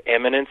marked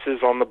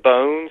eminences on the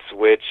bones,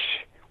 which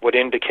would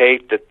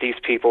indicate that these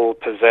people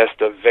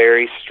possessed a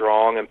very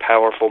strong and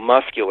powerful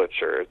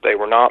musculature. They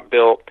were not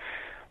built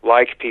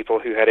like people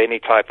who had any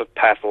type of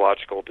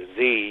pathological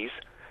disease.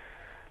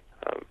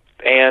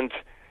 And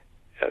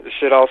I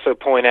should also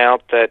point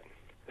out that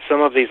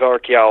some of these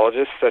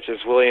archaeologists, such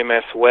as William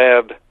S.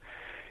 Webb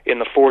in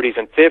the 40s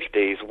and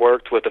 50s,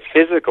 worked with a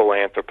physical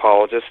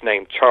anthropologist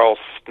named Charles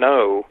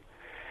Snow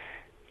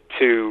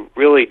to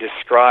really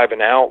describe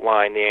and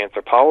outline the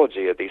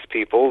anthropology of these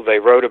people. They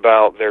wrote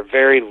about their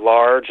very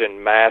large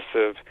and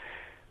massive,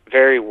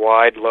 very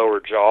wide lower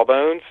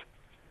jawbones.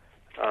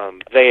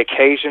 They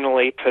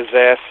occasionally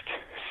possessed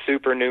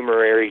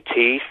supernumerary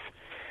teeth,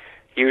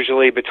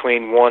 usually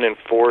between 1 and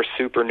 4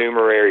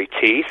 supernumerary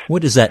teeth.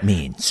 What does that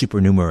mean,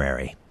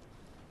 supernumerary?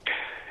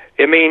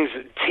 It means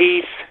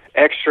teeth,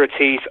 extra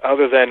teeth,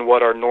 other than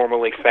what are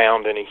normally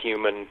found in a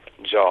human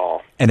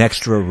jaw. An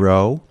extra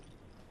row?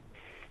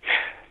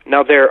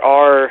 Now, there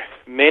are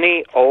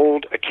many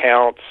old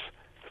accounts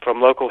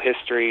from local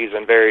histories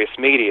and various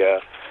media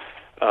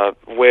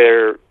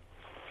where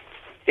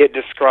it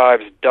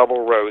describes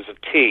double rows of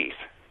teeth.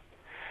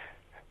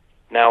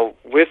 Now,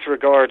 with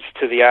regards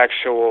to the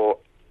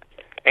actual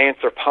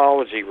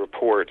anthropology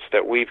reports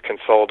that we've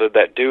consulted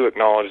that do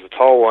acknowledge the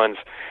tall ones,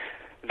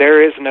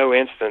 there is no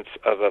instance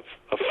of a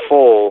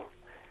full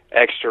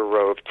extra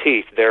row of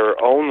teeth. There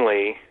are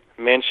only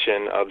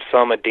mention of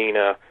some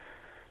Adena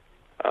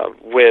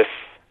with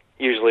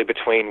usually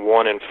between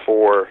 1 and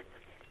 4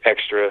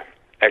 extra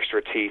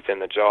teeth in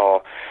the jaw.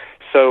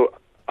 So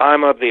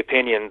I'm of the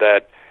opinion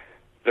that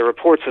the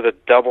reports of the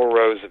double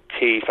rows of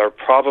teeth are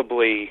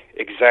probably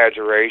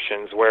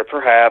exaggerations where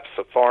perhaps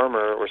a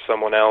farmer or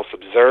someone else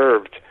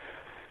observed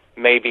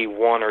maybe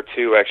 1 or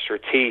 2 extra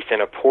teeth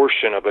in a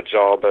portion of a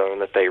jawbone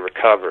that they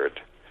recovered.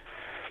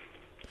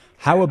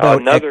 How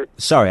about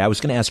sorry, I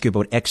was going to ask you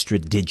about extra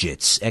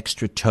digits,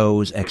 extra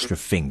toes, extra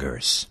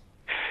fingers.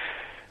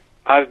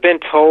 I've been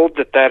told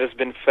that that has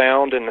been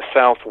found in the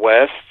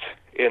Southwest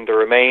in the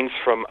remains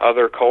from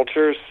other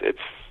cultures. It's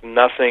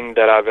nothing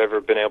that I've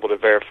ever been able to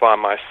verify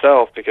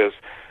myself because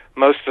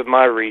most of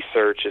my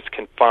research is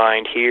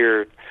confined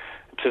here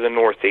to the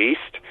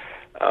Northeast.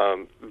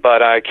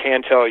 But I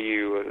can tell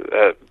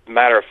you,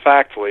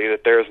 matter-of-factly,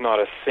 that there is not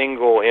a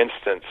single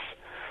instance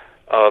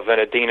of an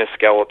Adena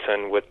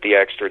skeleton with the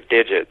extra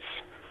digits.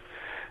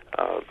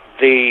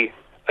 The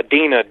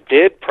Adena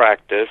did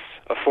practice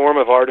a form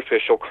of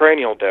artificial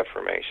cranial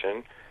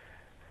deformation.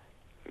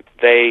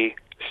 They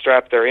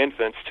strapped their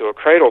infants to a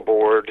cradle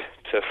board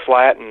to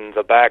flatten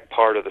the back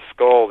part of the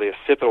skull, the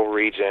occipital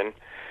region,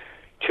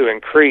 to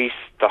increase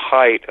the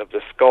height of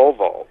the skull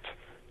vault.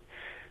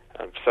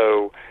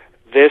 So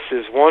this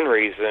is one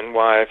reason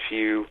why, if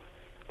you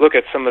look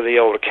at some of the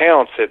old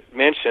accounts, it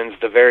mentions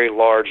the very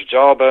large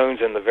jawbones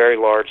and the very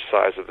large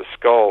size of the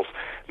skulls.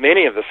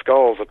 Many of the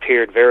skulls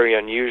appeared very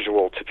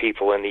unusual to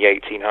people in the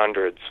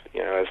 1800s,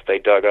 as they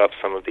dug up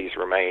some of these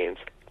remains.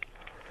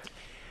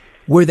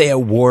 Were they a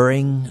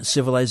warring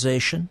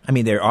civilization? I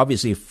mean, they're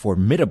obviously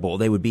formidable.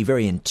 They would be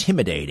very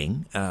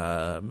intimidating,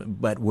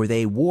 but were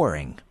they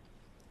warring?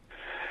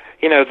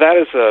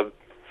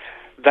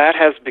 That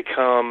has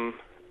become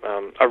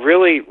a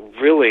really,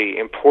 really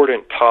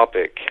important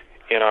topic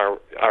in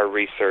our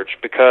research,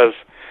 because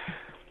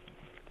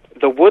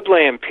the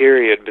woodland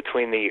period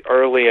between the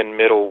early and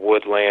middle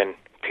woodland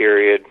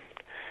period,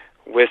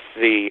 with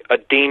the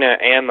Adena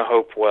and the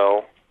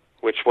Hopewell,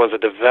 which was a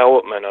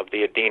development of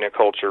the Adena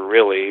culture,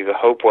 really. The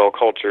Hopewell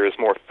culture is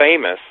more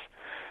famous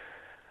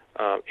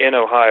in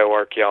Ohio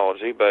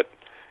archaeology, but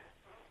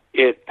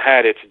it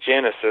had its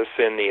genesis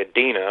in the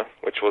Adena,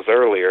 which was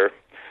earlier.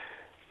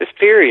 This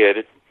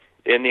period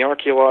in the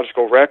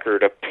archaeological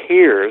record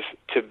appears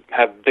to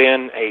have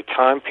been a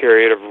time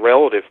period of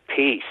relative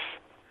peace.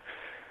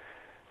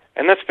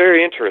 And that's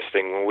very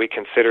interesting when we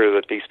consider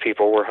that these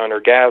people were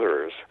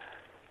hunter-gatherers.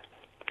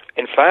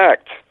 In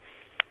fact,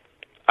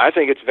 I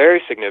think it's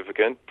very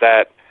significant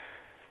that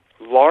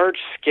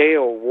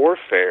large-scale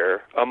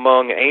warfare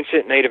among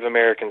ancient Native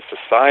American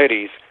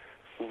societies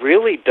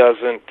really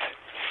doesn't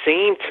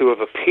seem to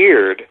have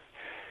appeared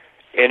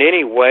in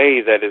any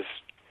way that is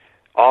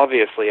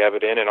obviously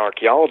evident in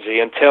archaeology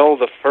until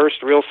the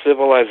first real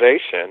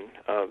civilization,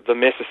 the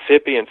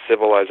Mississippian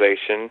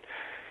civilization,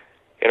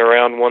 in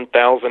around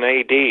 1000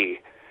 A.D.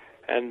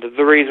 And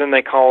the reason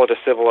they call it a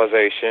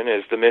civilization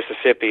is the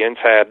Mississippians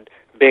had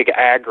big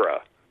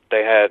agra.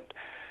 They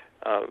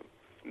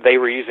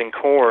were using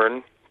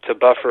corn to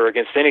buffer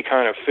against any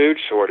kind of food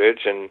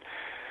shortage, and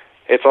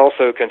it's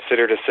also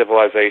considered a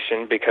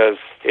civilization because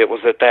it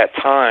was at that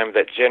time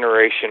that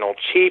generational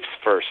chiefs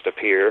first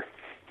appear.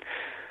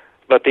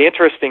 But the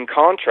interesting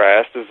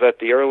contrast is that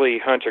the early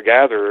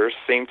hunter-gatherers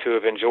seem to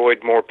have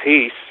enjoyed more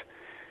peace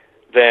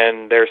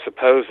than their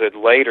supposed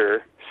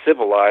later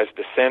civilized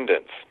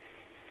descendants.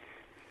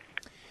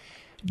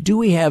 Do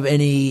we have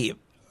any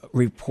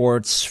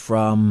reports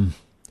from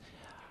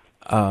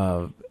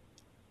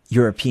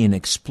European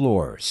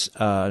explorers?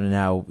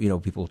 Now,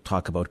 people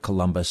talk about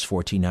Columbus,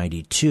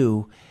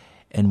 1492,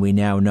 and we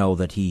now know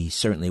that he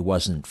certainly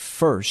wasn't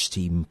first.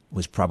 He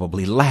was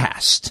probably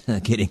last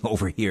getting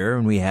over here.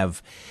 And we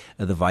have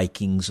the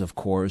Vikings, of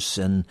course,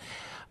 and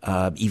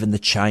even the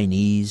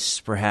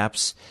Chinese,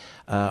 perhaps,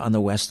 on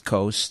the West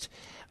Coast,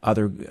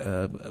 other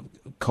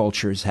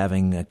cultures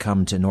having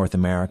come to North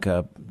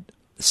America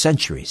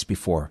centuries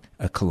before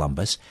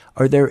Columbus.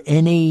 Are there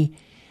any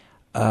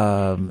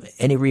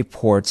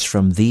reports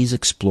from these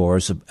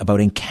explorers about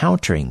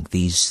encountering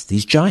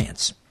these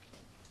giants?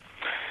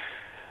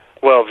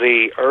 Well,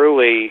 the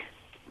earliest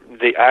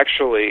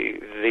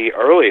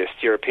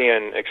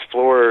European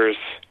explorers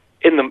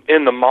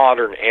in the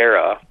modern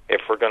era,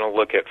 if we're going to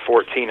look at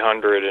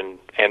 1400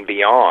 and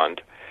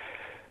beyond,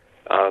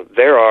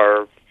 there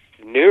are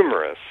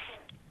numerous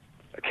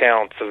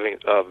accounts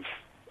of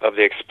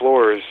the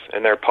explorers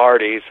and their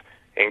parties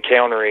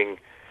encountering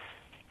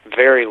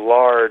very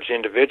large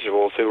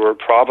individuals who were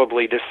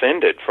probably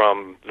descended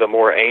from the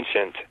more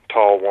ancient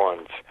tall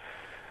ones.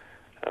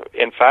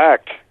 In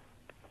fact,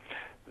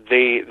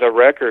 the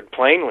record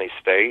plainly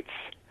states,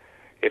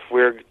 if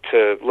we're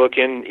to look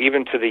in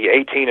even to the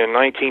 18 and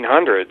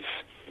 1900s,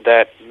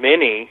 that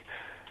many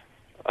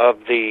of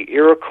the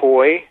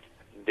Iroquois,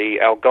 the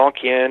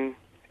Algonquian,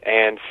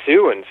 and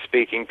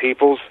Siouan-speaking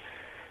peoples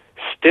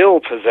still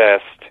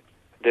possessed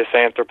this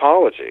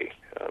anthropology.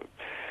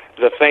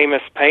 The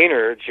famous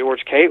painter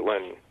George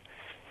Catlin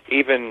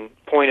even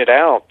pointed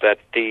out that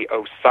the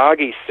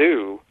Osage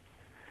Sioux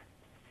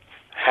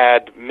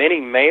had many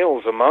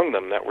males among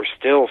them that were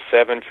still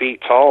 7 feet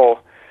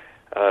tall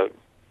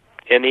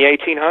in the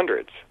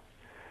 1800s.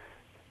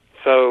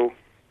 So,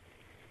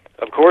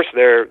 of course,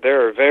 there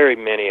are very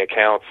many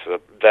accounts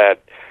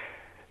that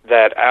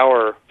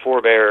our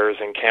forebears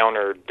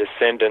encountered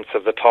descendants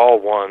of the tall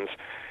ones.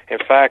 In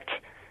fact,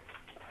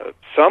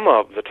 some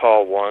of the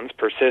tall ones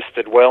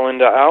persisted well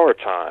into our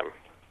time.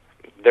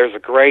 There's a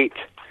great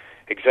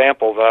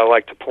example that I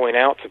like to point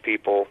out to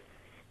people.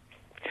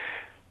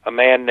 A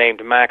man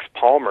named Max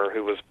Palmer,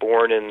 who was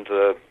born in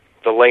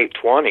the late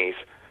 20s.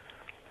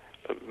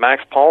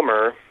 Max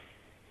Palmer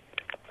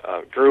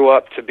grew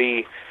up to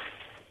be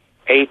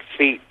 8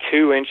 feet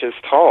 2 inches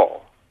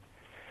tall,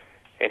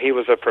 and he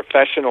was a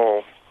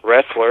professional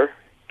wrestler.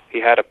 He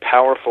had a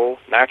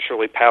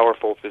naturally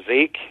powerful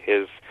physique.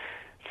 His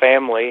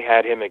family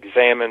had him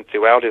examined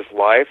throughout his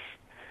life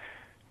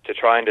to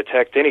try and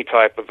detect any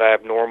type of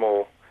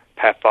abnormal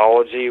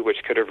pathology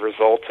which could have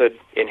resulted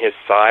in his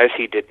size.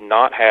 He did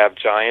not have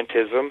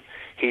giantism.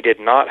 He did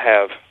not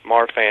have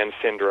Marfan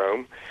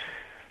syndrome,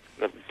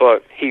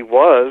 but he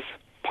was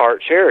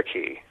part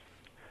Cherokee.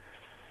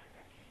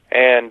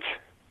 And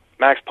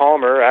Max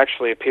Palmer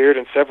actually appeared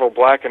in several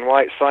black and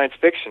white science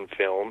fiction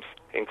films,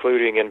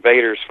 including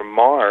Invaders from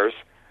Mars,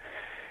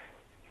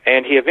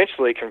 and he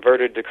eventually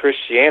converted to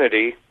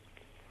Christianity,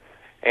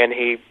 and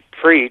he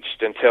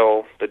preached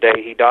until the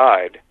day he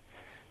died,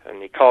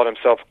 and he called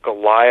himself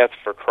Goliath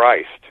for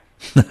Christ.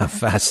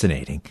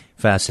 Fascinating.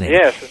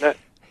 Yes. And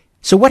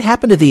so what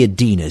happened to the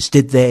Adinas?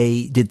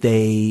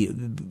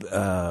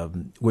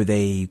 Were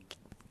they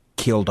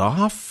killed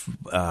off?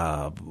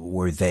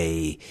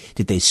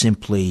 Did they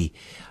simply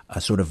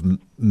sort of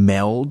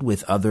meld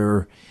with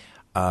other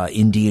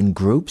Indian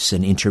groups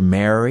and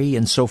intermarry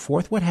and so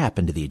forth? What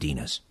happened to the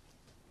Adinas?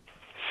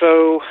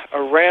 So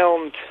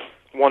around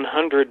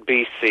 100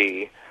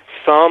 BC,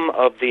 some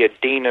of the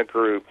Adina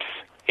groups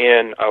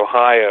in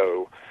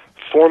Ohio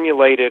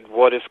formulated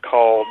what is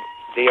called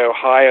the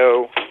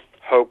Ohio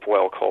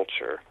Hopewell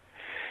culture.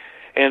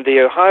 And the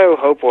Ohio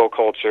Hopewell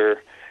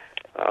culture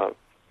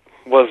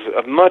was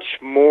a much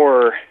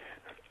more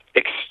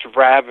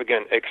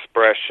extravagant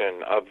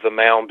expression of the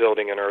mound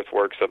building and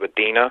earthworks of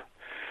Adina.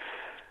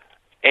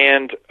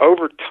 And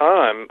over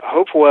time,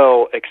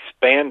 Hopewell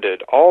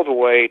expanded all the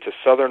way to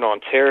southern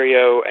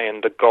Ontario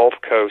and the Gulf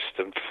Coast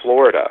of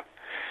Florida.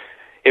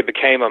 It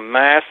became a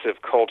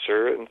massive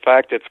culture. In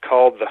fact, it's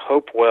called the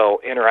Hopewell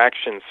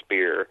Interaction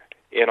Spear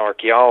in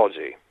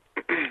archaeology.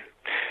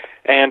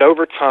 And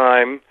over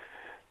time,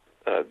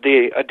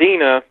 the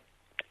Adina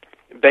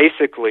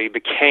basically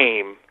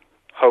became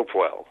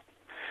Hopewell.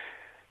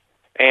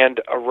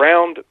 And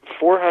around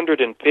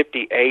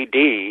 450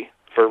 A.D.,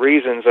 for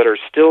reasons that are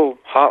still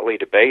hotly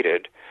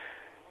debated,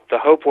 the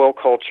Hopewell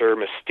culture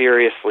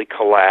mysteriously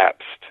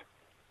collapsed.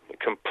 It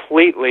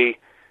completely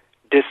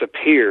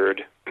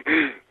disappeared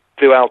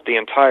throughout the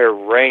entire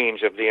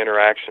range of the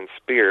interaction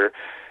spear,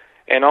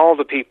 and all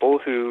the people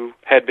who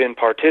had been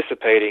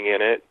participating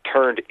in it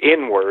turned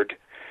inward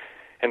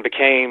and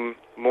became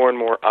more and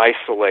more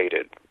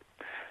isolated.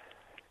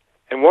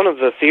 And one of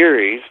the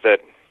theories that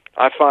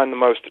I find the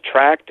most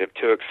attractive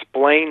to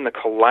explain the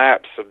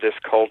collapse of this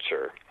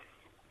culture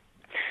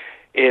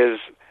is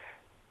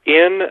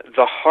in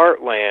the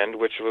heartland,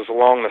 which was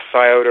along the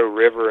Scioto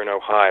River in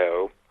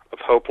Ohio, of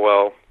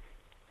Hopewell,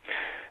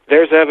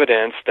 there's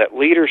evidence that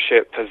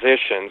leadership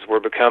positions were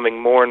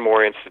becoming more and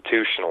more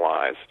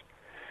institutionalized.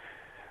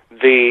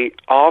 The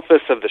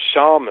office of the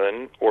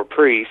shaman or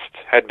priest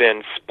had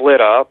been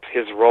split up,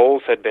 his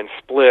roles had been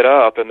split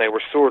up, and they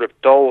were sort of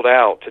doled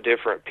out to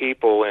different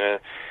people in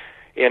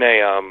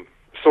a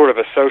sort of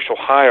a social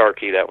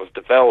hierarchy that was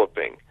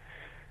developing.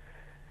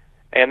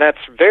 And that's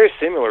very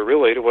similar,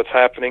 really, to what's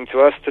happening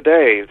to us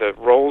today. The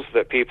roles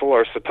that people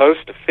are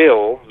supposed to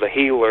fill, the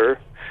healer,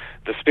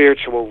 the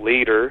spiritual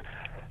leader,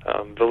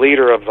 the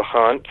leader of the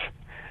hunt,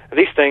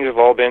 these things have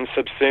all been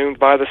subsumed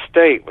by the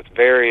state with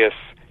various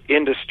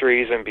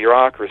industries and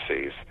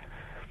bureaucracies.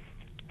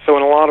 So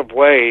in a lot of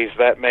ways,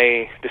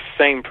 this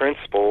same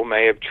principle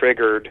may have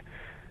triggered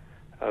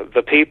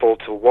the people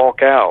to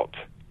walk out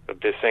of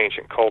this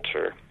ancient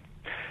culture.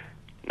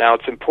 Now,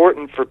 it's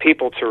important for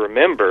people to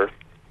remember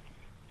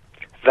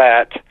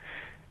that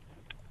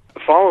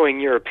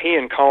following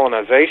European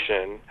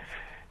colonization,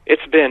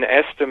 it's been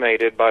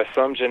estimated by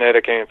some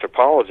genetic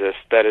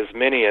anthropologists that as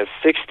many as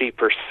 60%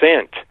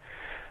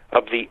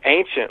 of the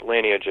ancient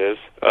lineages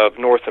of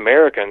North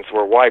Americans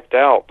were wiped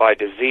out by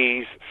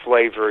disease,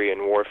 slavery,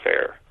 and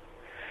warfare.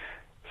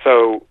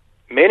 So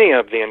many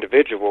of the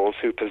individuals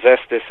who possess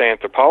this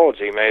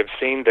anthropology may have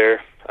seen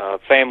their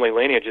family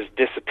lineages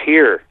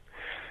disappear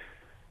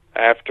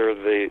after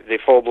the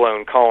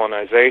full-blown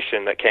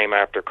colonization that came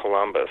after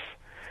Columbus.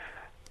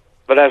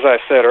 But as I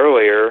said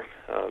earlier,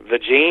 the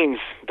genes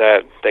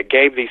that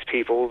gave these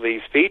people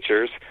these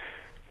features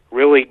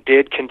really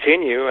did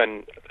continue,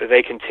 and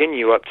they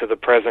continue up to the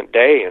present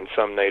day in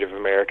some Native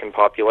American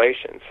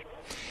populations.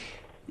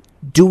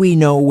 Do we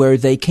know where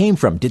they came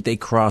from? Did they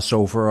cross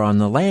over on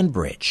the land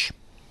bridge?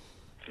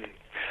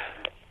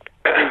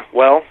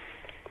 Well,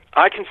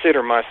 I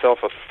consider myself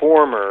a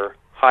former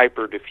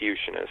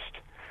hyper-diffusionist.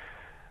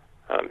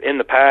 In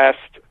the past,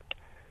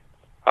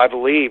 I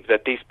believe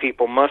that these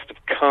people must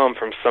have come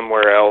from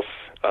somewhere else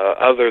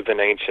other than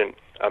ancient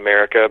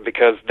America,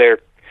 because there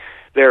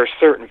are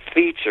certain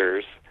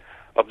features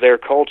of their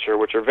culture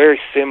which are very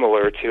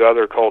similar to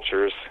other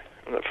cultures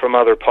from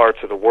other parts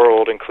of the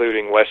world,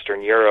 including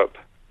Western Europe.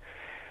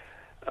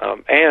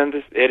 And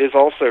it is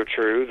also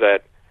true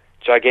that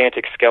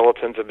gigantic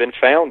skeletons have been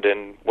found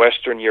in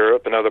Western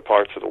Europe and other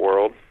parts of the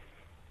world.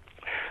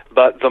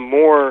 But the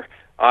more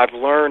I've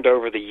learned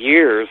over the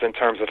years in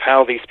terms of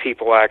how these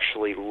people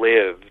actually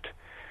lived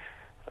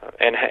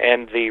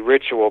and the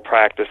ritual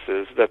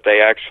practices that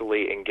they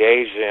actually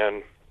engage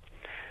in,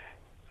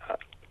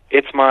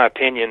 it's my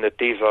opinion that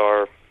these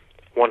are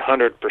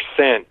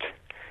 100%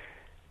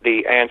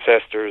 the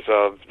ancestors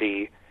of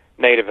the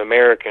Native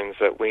Americans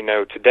that we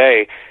know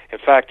today. In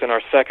fact, in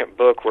our second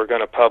book, we're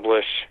going to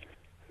publish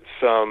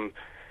some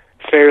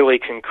fairly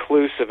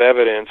conclusive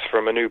evidence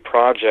from a new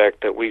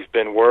project that we've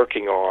been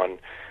working on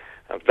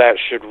that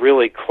should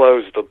really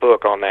close the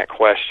book on that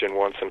question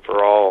once and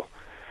for all.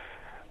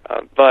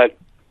 But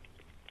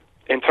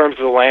in terms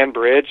of the land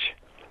bridge,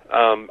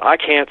 I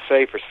can't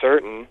say for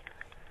certain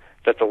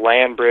that the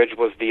land bridge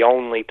was the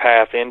only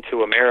path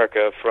into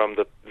America from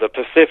the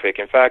Pacific.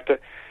 In fact,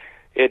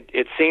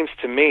 it seems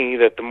to me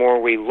that the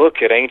more we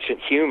look at ancient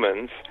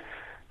humans,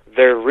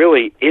 there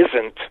really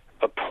isn't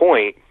a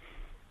point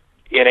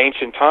in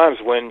ancient times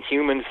when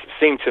humans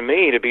seem to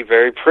me to be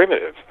very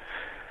primitive.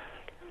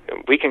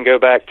 We can go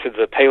back to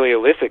the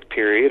Paleolithic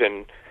period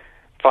and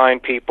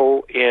find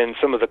people in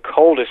some of the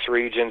coldest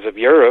regions of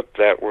Europe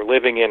that were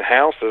living in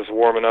houses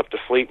warm enough to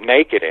sleep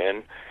naked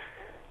in,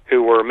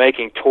 who were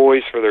making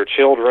toys for their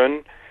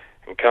children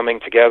and coming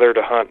together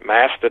to hunt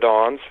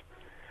mastodons.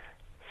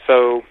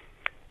 So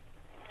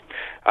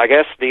I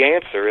guess the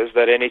answer is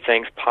that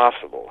anything's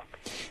possible.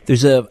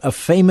 There's a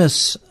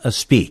famous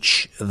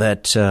speech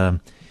that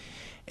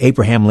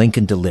Abraham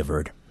Lincoln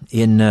delivered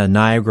in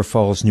Niagara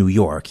Falls, New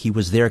York. He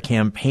was there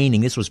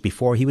campaigning. This was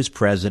before he was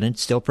president,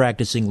 still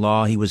practicing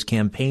law. He was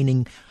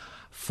campaigning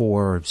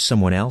for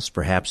someone else,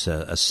 perhaps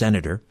a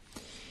senator.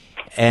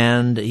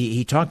 And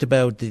he talked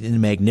about the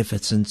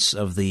magnificence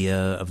of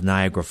of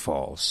Niagara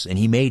Falls. And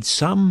he made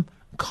some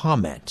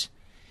comment.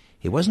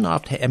 It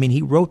wasn't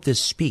he wrote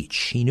this speech.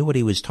 He knew what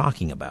he was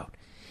talking about.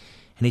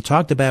 And he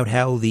talked about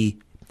how he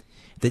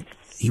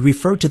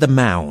referred to the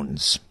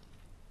mounds.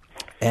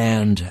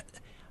 And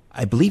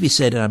I believe he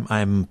said,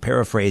 I'm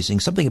paraphrasing,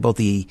 something about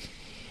the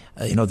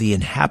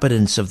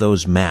inhabitants of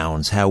those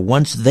mounds, how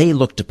once they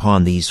looked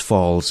upon these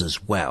falls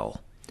as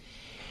well.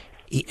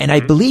 And I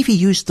believe he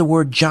used the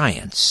word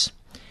giants.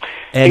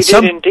 And he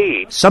did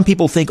indeed. Some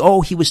people think,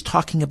 he was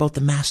talking about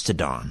the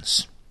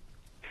mastodons.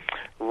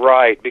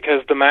 Right,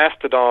 because the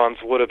mastodons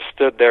would have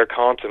stood there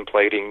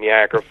contemplating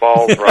Niagara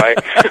Falls, right?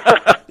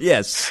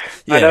 Yes.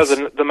 I know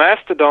the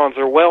mastodons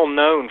are well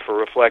known for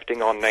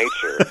reflecting on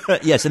nature.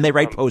 Yes, and they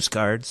write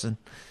postcards.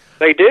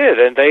 They did,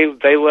 and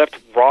they left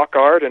rock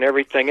art and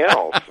everything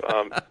else.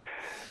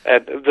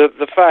 And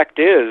the fact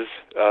is,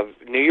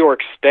 New York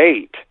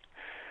State,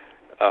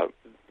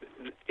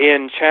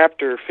 in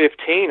chapter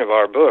 15 of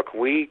our book,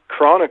 we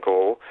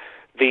chronicle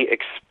the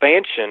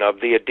expansion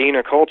of the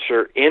Adena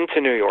culture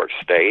into New York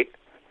State.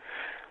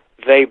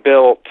 They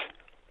built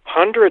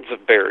hundreds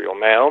of burial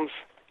mounds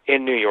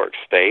in New York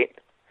State,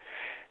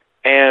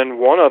 and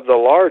one of the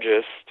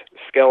largest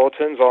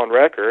skeletons on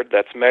record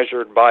that's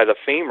measured by the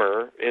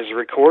femur is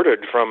recorded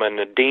from an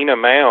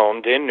Adena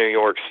mound in New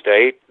York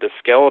State. The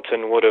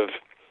skeleton would have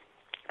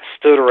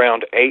stood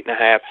around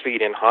 8.5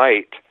 feet in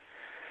height.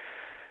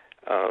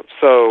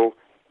 So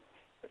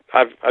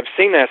I've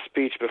seen that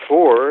speech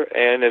before,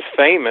 and as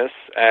famous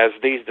as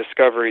these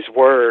discoveries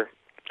were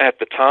at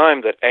the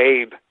time that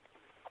Abe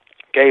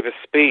gave a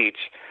speech,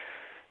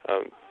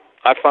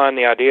 I find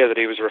the idea that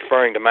he was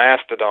referring to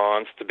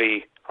mastodons to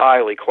be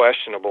highly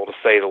questionable, to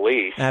say the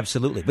least.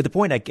 Absolutely. But the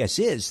point, I guess,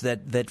 is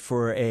that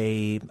for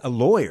a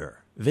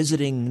lawyer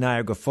visiting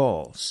Niagara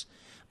Falls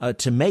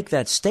to make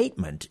that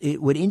statement,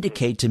 it would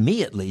indicate to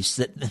me, at least,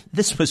 that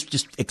this was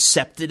just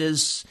accepted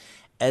as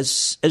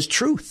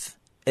truth.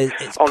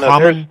 It's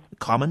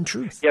common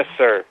truth. Yes,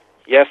 sir.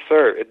 Yes,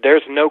 sir.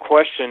 There's no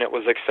question it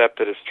was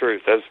accepted as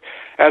truth.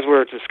 As we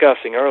were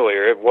discussing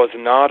earlier, it was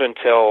not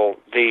until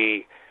the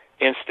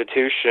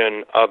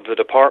institution of the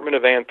Department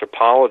of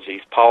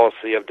Anthropology's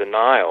policy of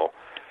denial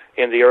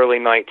in the early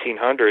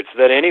 1900s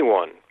that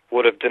anyone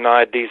would have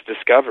denied these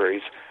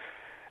discoveries.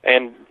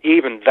 And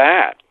even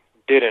that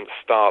didn't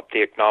stop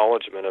the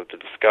acknowledgement of the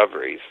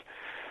discoveries.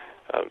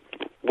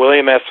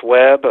 William S.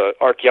 Webb, an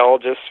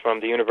archaeologist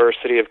from the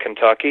University of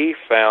Kentucky,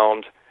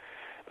 found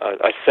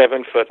a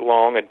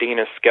 7-foot-long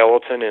Adena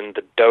skeleton in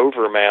the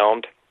Dover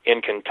Mound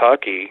in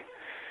Kentucky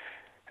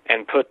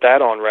and put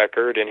that on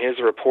record in his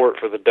report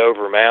for the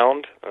Dover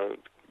Mound.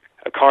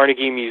 A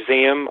Carnegie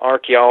Museum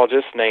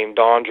archaeologist named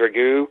Don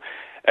Dragoo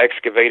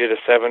excavated a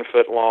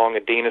 7-foot-long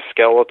Adena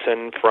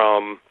skeleton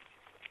from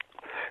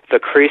the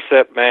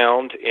Cresep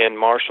Mound in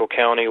Marshall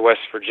County,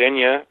 West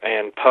Virginia,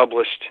 and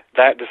published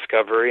that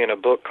discovery in a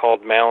book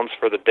called Mounds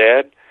for the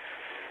Dead.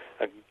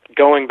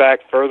 Going back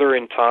further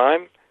in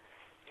time,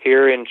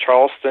 here in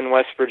Charleston,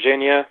 West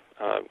Virginia,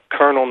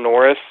 Colonel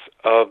Norris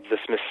of the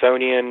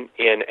Smithsonian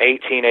in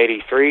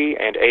 1883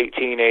 and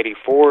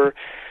 1884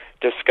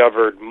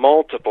 discovered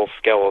multiple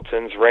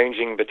skeletons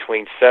ranging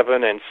between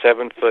 7 and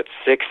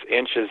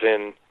 7'6"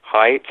 in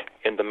height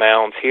in the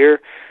mounds here,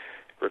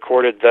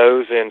 recorded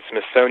those in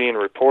Smithsonian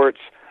reports.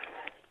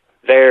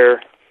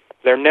 There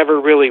never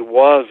really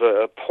was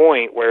a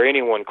point where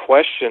anyone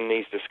questioned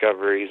these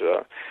discoveries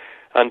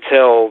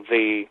until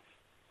the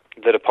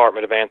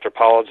Department of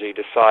Anthropology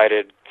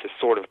decided to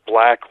sort of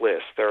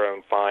blacklist their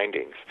own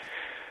findings.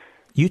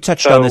 You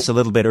touched on this a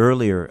little bit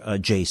earlier,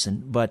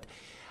 Jason, but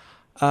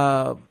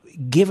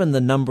given the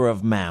number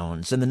of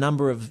mounds and the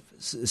number of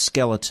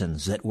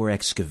skeletons that were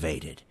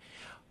excavated,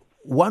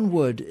 one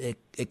would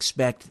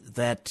expect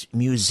that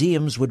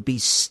museums would be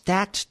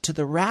stacked to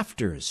the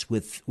rafters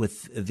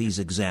with these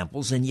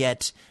examples, and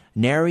yet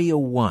nary a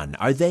one.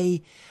 Are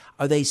they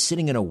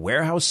sitting in a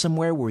warehouse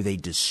somewhere? Were they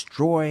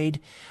destroyed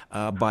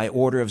by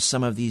order of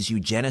some of these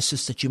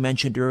eugenicists that you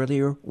mentioned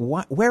earlier?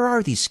 Where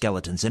are these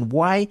skeletons, and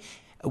why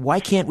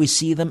can't we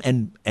see them,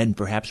 and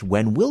perhaps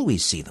when will we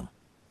see them?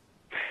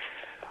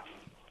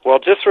 Well,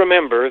 just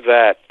remember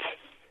that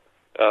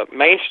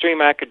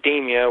mainstream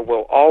academia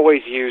will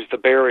always use the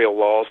burial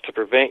laws to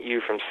prevent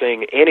you from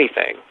seeing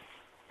anything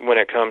when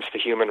it comes to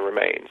human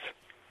remains.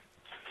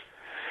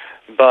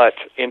 But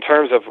in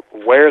terms of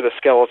where the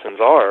skeletons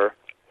are,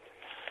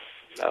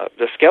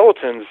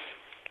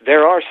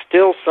 there are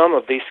still some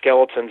of these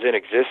skeletons in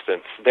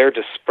existence. They're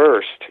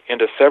dispersed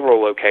into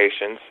several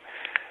locations.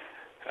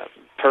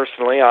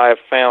 Personally, I have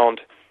found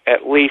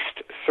at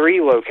least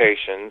 3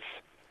 locations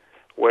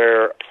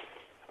where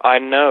I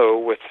know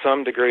with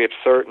some degree of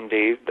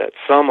certainty that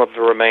some of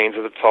the remains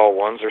of the tall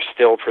ones are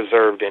still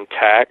preserved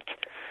intact.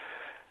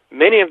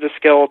 Many of the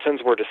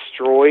skeletons were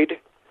destroyed.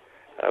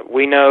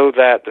 We know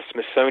that the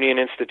Smithsonian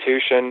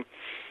Institution,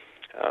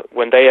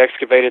 when they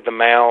excavated the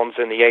mounds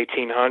in the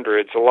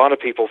 1800s, a lot of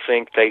people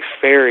think they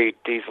ferried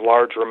these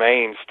large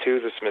remains to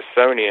the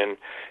Smithsonian.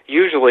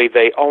 Usually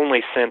they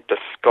only sent the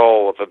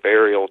skull of a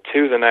burial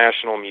to the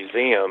National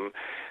Museum,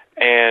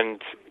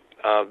 and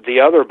the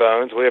other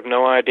bones, we have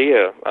no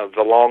idea of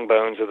the long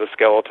bones of the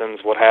skeletons,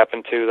 what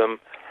happened to them.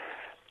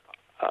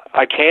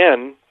 I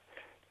can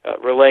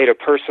relate a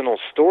personal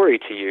story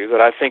to you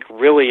that I think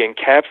really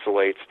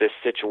encapsulates this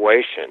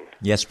situation.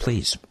 Yes,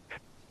 please.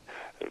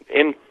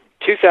 In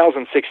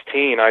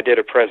 2016, I did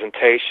a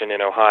presentation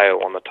in Ohio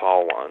on the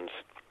tall ones,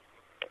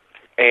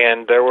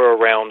 and there were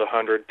around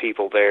 100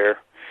 people there.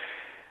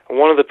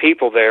 One of the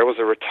people there was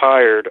a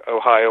retired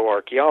Ohio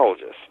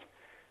archaeologist.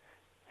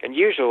 And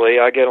usually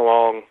I get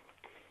along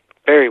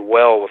very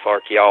well with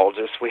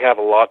archaeologists. We have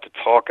a lot to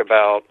talk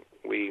about.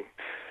 We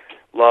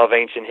love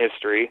ancient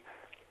history.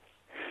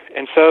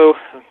 And so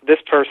this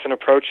person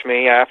approached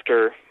me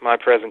after my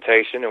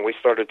presentation, and we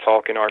started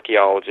talking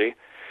archaeology.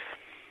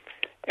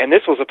 And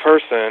this was a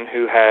person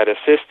who had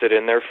assisted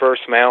in their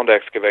first mound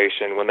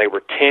excavation when they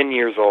were 10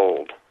 years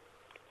old.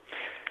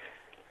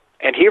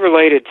 And he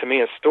related to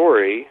me a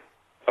story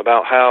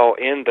about how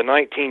in the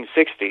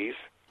 1960s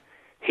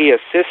he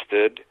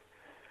assisted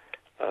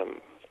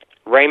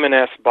Raymond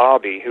S.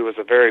 Bobby, who was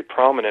a very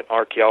prominent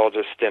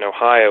archaeologist in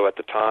Ohio at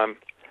the time,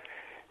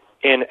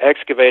 in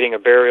excavating a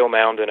burial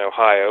mound in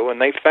Ohio,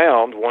 and they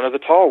found one of the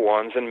tall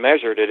ones and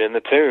measured it in the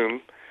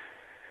tomb.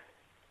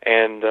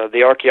 And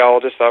the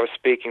archaeologist I was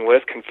speaking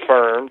with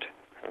confirmed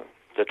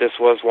that this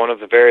was one of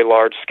the very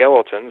large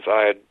skeletons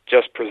I had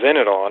just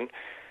presented on.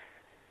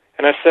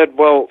 And I said,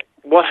 well,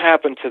 what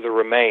happened to the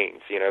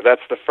remains? You know,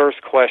 that's the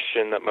first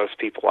question that most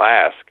people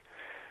ask.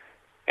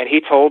 And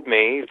he told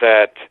me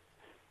that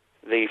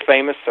the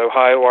famous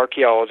Ohio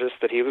archaeologist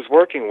that he was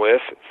working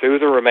with threw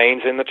the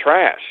remains in the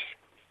trash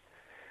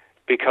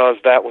because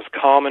that was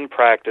common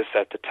practice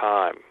at the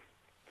time.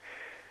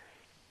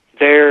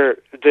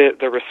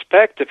 The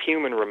respect of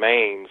human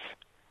remains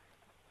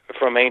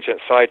from ancient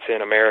sites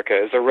in America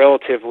is a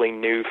relatively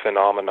new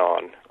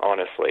phenomenon,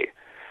 honestly.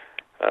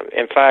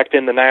 In fact,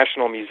 in the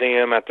National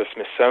Museum at the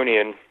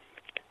Smithsonian,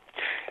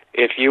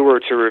 if you were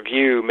to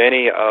review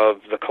many of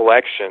the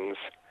collections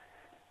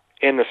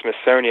in the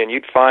Smithsonian,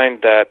 you'd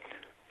find that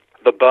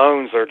the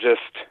bones are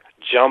just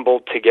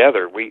jumbled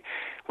together. We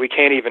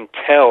can't even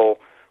tell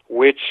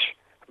which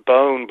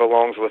bone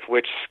belongs with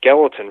which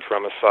skeleton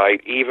from a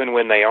site, even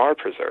when they are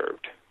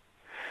preserved.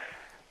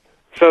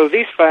 So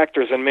these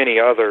factors and many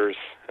others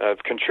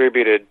have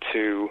contributed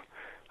to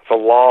the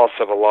loss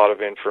of a lot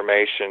of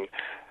information.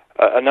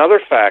 Another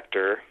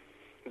factor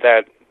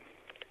that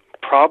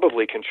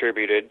probably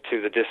contributed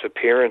to the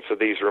disappearance of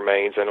these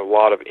remains in a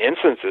lot of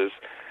instances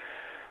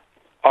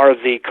are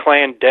the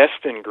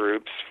clandestine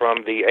groups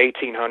from the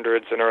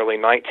 1800s and early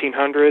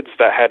 1900s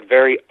that had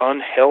very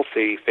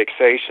unhealthy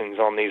fixations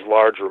on these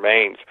large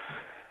remains.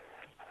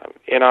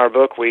 In our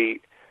book,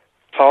 we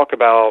talk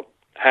about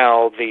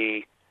how the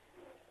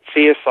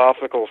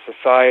Theosophical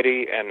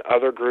Society and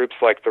other groups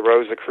like the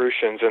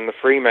Rosicrucians and the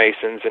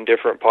Freemasons in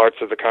different parts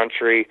of the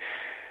country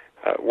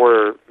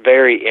were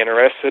very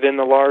interested in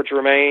the large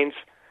remains.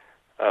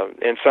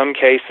 In some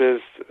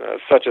cases,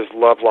 such as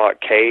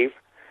Lovelock Cave,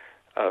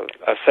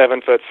 a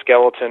 7-foot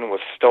skeleton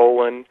was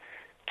stolen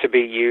to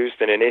be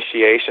used in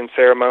initiation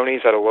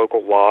ceremonies at a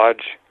local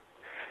lodge.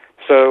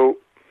 So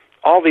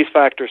all these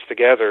factors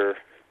together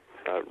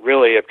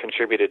really have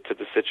contributed to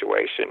the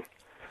situation.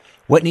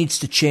 What needs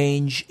to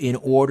change in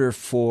order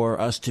for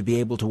us to be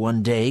able to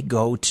one day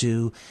go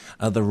to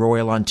the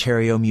Royal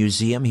Ontario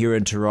Museum here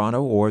in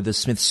Toronto, or the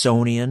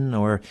Smithsonian,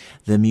 or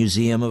the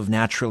Museum of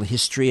Natural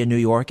History in New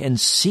York, and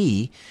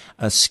see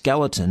a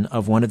skeleton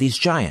of one of these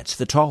giants,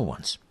 the tall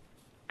ones?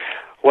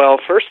 Well,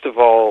 first of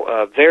all,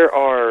 there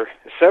are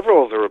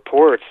several of the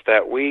reports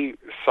that we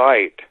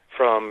cite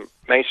from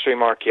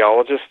mainstream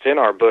archaeologists in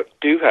our book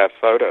do have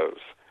photos.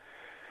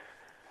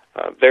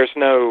 there's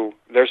no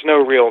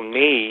real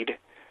need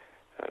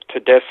to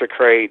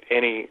desecrate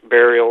any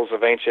burials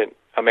of ancient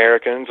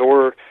Americans,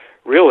 or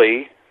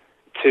really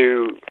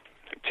to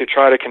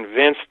try to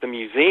convince the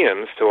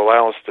museums to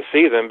allow us to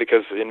see them,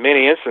 because in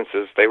many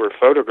instances they were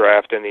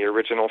photographed in the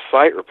original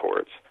site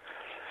reports.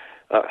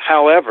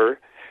 However,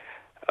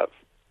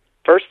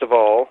 first of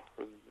all,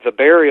 the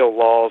burial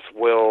laws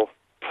will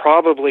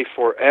probably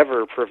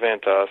forever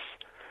prevent us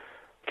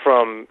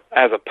from,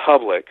 as a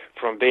public,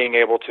 from being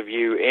able to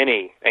view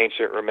any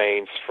ancient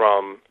remains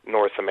from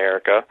North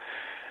America.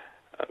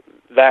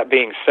 That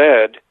being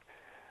said,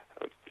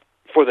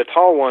 for the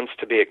tall ones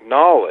to be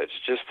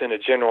acknowledged, just in a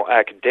general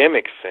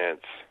academic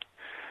sense,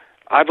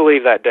 I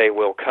believe that day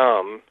will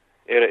come.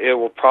 It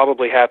will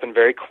probably happen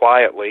very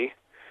quietly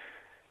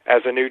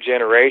as a new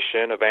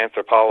generation of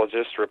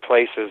anthropologists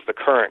replaces the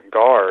current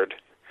guard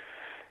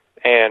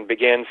and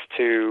begins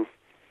to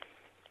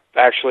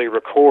actually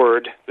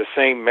record the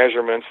same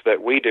measurements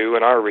that we do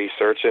in our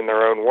research in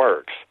their own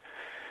works.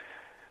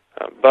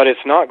 But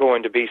it's not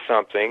going to be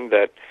something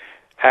that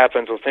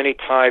happens with any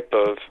type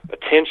of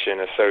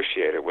attention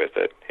associated with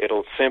it.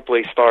 It'll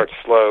simply start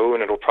slow,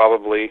 and it'll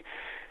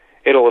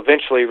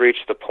eventually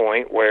reach the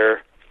point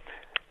where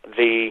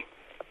the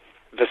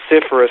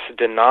vociferous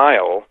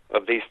denial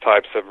of these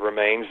types of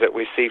remains that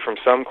we see from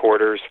some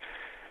quarters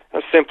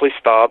simply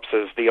stops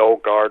as the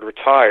old guard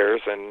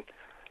retires and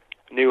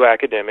new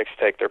academics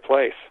take their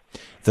place.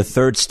 The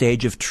third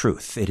stage of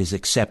truth. It is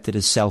accepted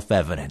as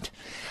self-evident.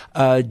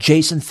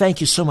 Jason,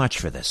 thank you so much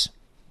for this.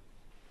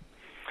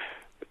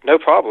 No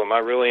problem. I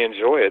really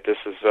enjoy it. This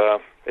is,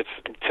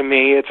 to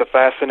me, it's a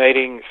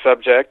fascinating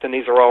subject, and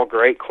these are all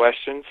great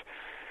questions.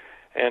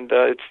 And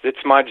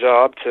it's my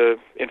job to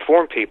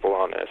inform people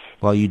on this.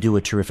 Well, you do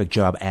a terrific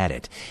job at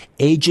it.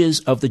 Ages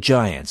of the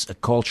Giants, a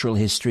cultural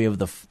history of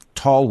the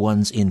tall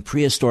ones in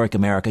prehistoric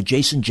America.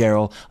 Jason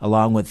Jarrell,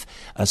 along with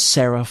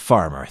Sarah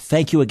Farmer.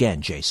 Thank you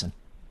again, Jason.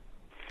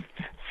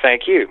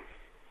 Thank you.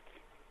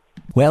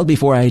 Well,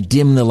 before I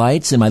dim the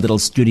lights in my little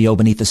studio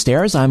beneath the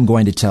stairs, I'm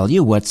going to tell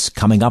you what's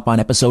coming up on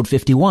episode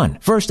 51.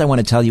 First, I want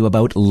to tell you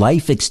about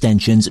Life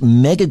Extension's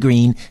Mega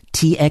Green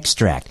Tea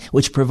Extract,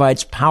 which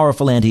provides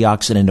powerful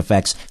antioxidant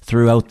effects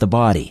throughout the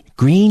body.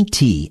 Green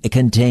tea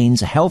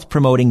contains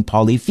health-promoting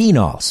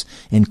polyphenols,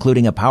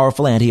 including a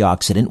powerful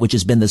antioxidant which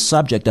has been the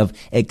subject of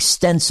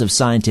extensive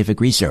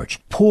scientific research.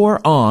 Pour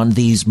on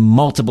these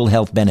multiple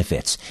health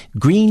benefits.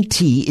 Green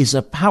tea is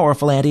a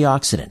powerful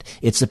antioxidant.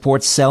 It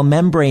supports cell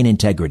membrane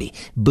integrity,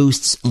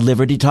 boosts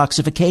liver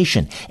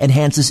detoxification,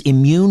 enhances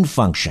immune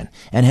function,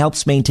 and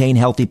helps maintain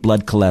healthy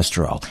blood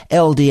cholesterol,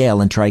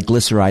 LDL and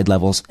triglyceride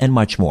levels, and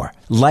much more.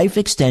 Life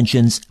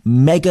Extension's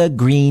Mega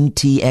Green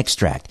Tea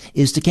Extract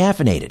is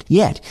decaffeinated,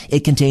 yet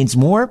it contains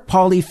more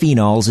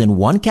polyphenols in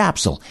one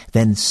capsule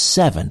than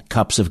 7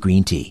 cups of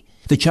green tea.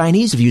 The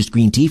Chinese have used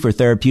green tea for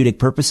therapeutic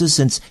purposes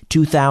since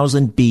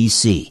 2000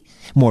 BC.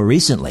 More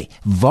recently,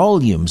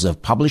 volumes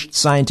of published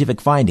scientific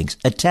findings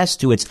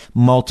attest to its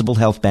multiple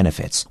health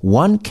benefits.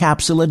 1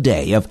 capsule a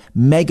day of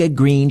Mega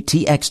Green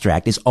Tea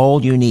Extract is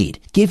all you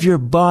need. Give your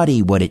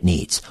body what it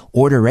needs.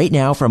 Order right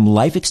now from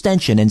Life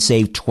Extension and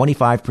save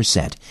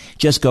 25%.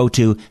 Just go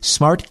to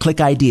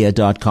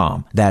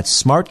smartclickidea.com.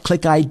 That's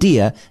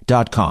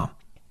smartclickidea.com.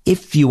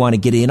 If you want to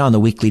get in on the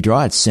weekly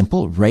draw, it's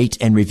simple. Rate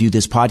and review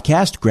this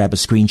podcast. Grab a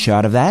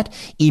screenshot of that.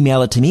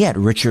 Email it to me at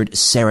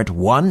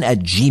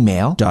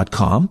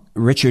richardsyrett1@gmail.com.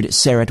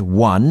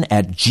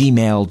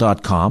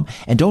 richardsyrett1@gmail.com.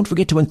 And don't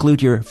forget to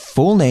include your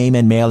full name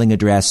and mailing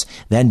address.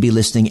 Then be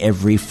listening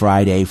every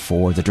Friday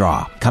for the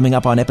draw. Coming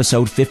up on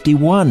episode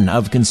 51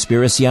 of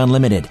Conspiracy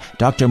Unlimited,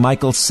 Dr.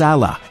 Michael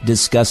Salla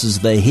discusses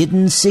the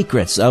hidden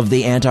secrets of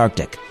the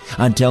Antarctic.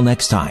 Until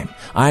next time,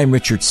 I'm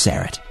Richard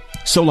Syrett.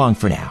 So long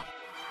for now.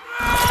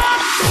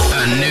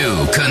 A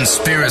new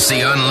Conspiracy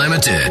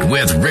Unlimited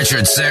with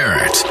Richard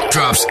Syrett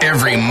drops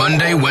every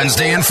Monday,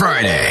 Wednesday, and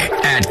Friday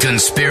at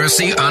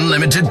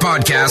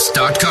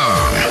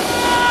conspiracyunlimitedpodcast.com.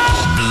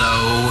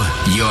 Blow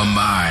your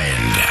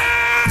mind.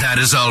 That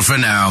is all for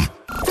now.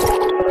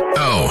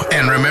 Oh,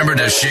 and remember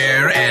to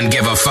share and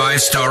give a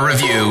 5-star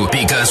review,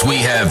 because we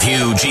have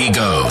huge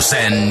egos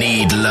and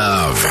need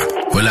love.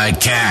 We're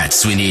like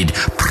cats. We need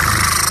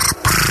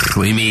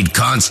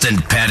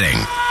constant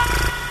petting.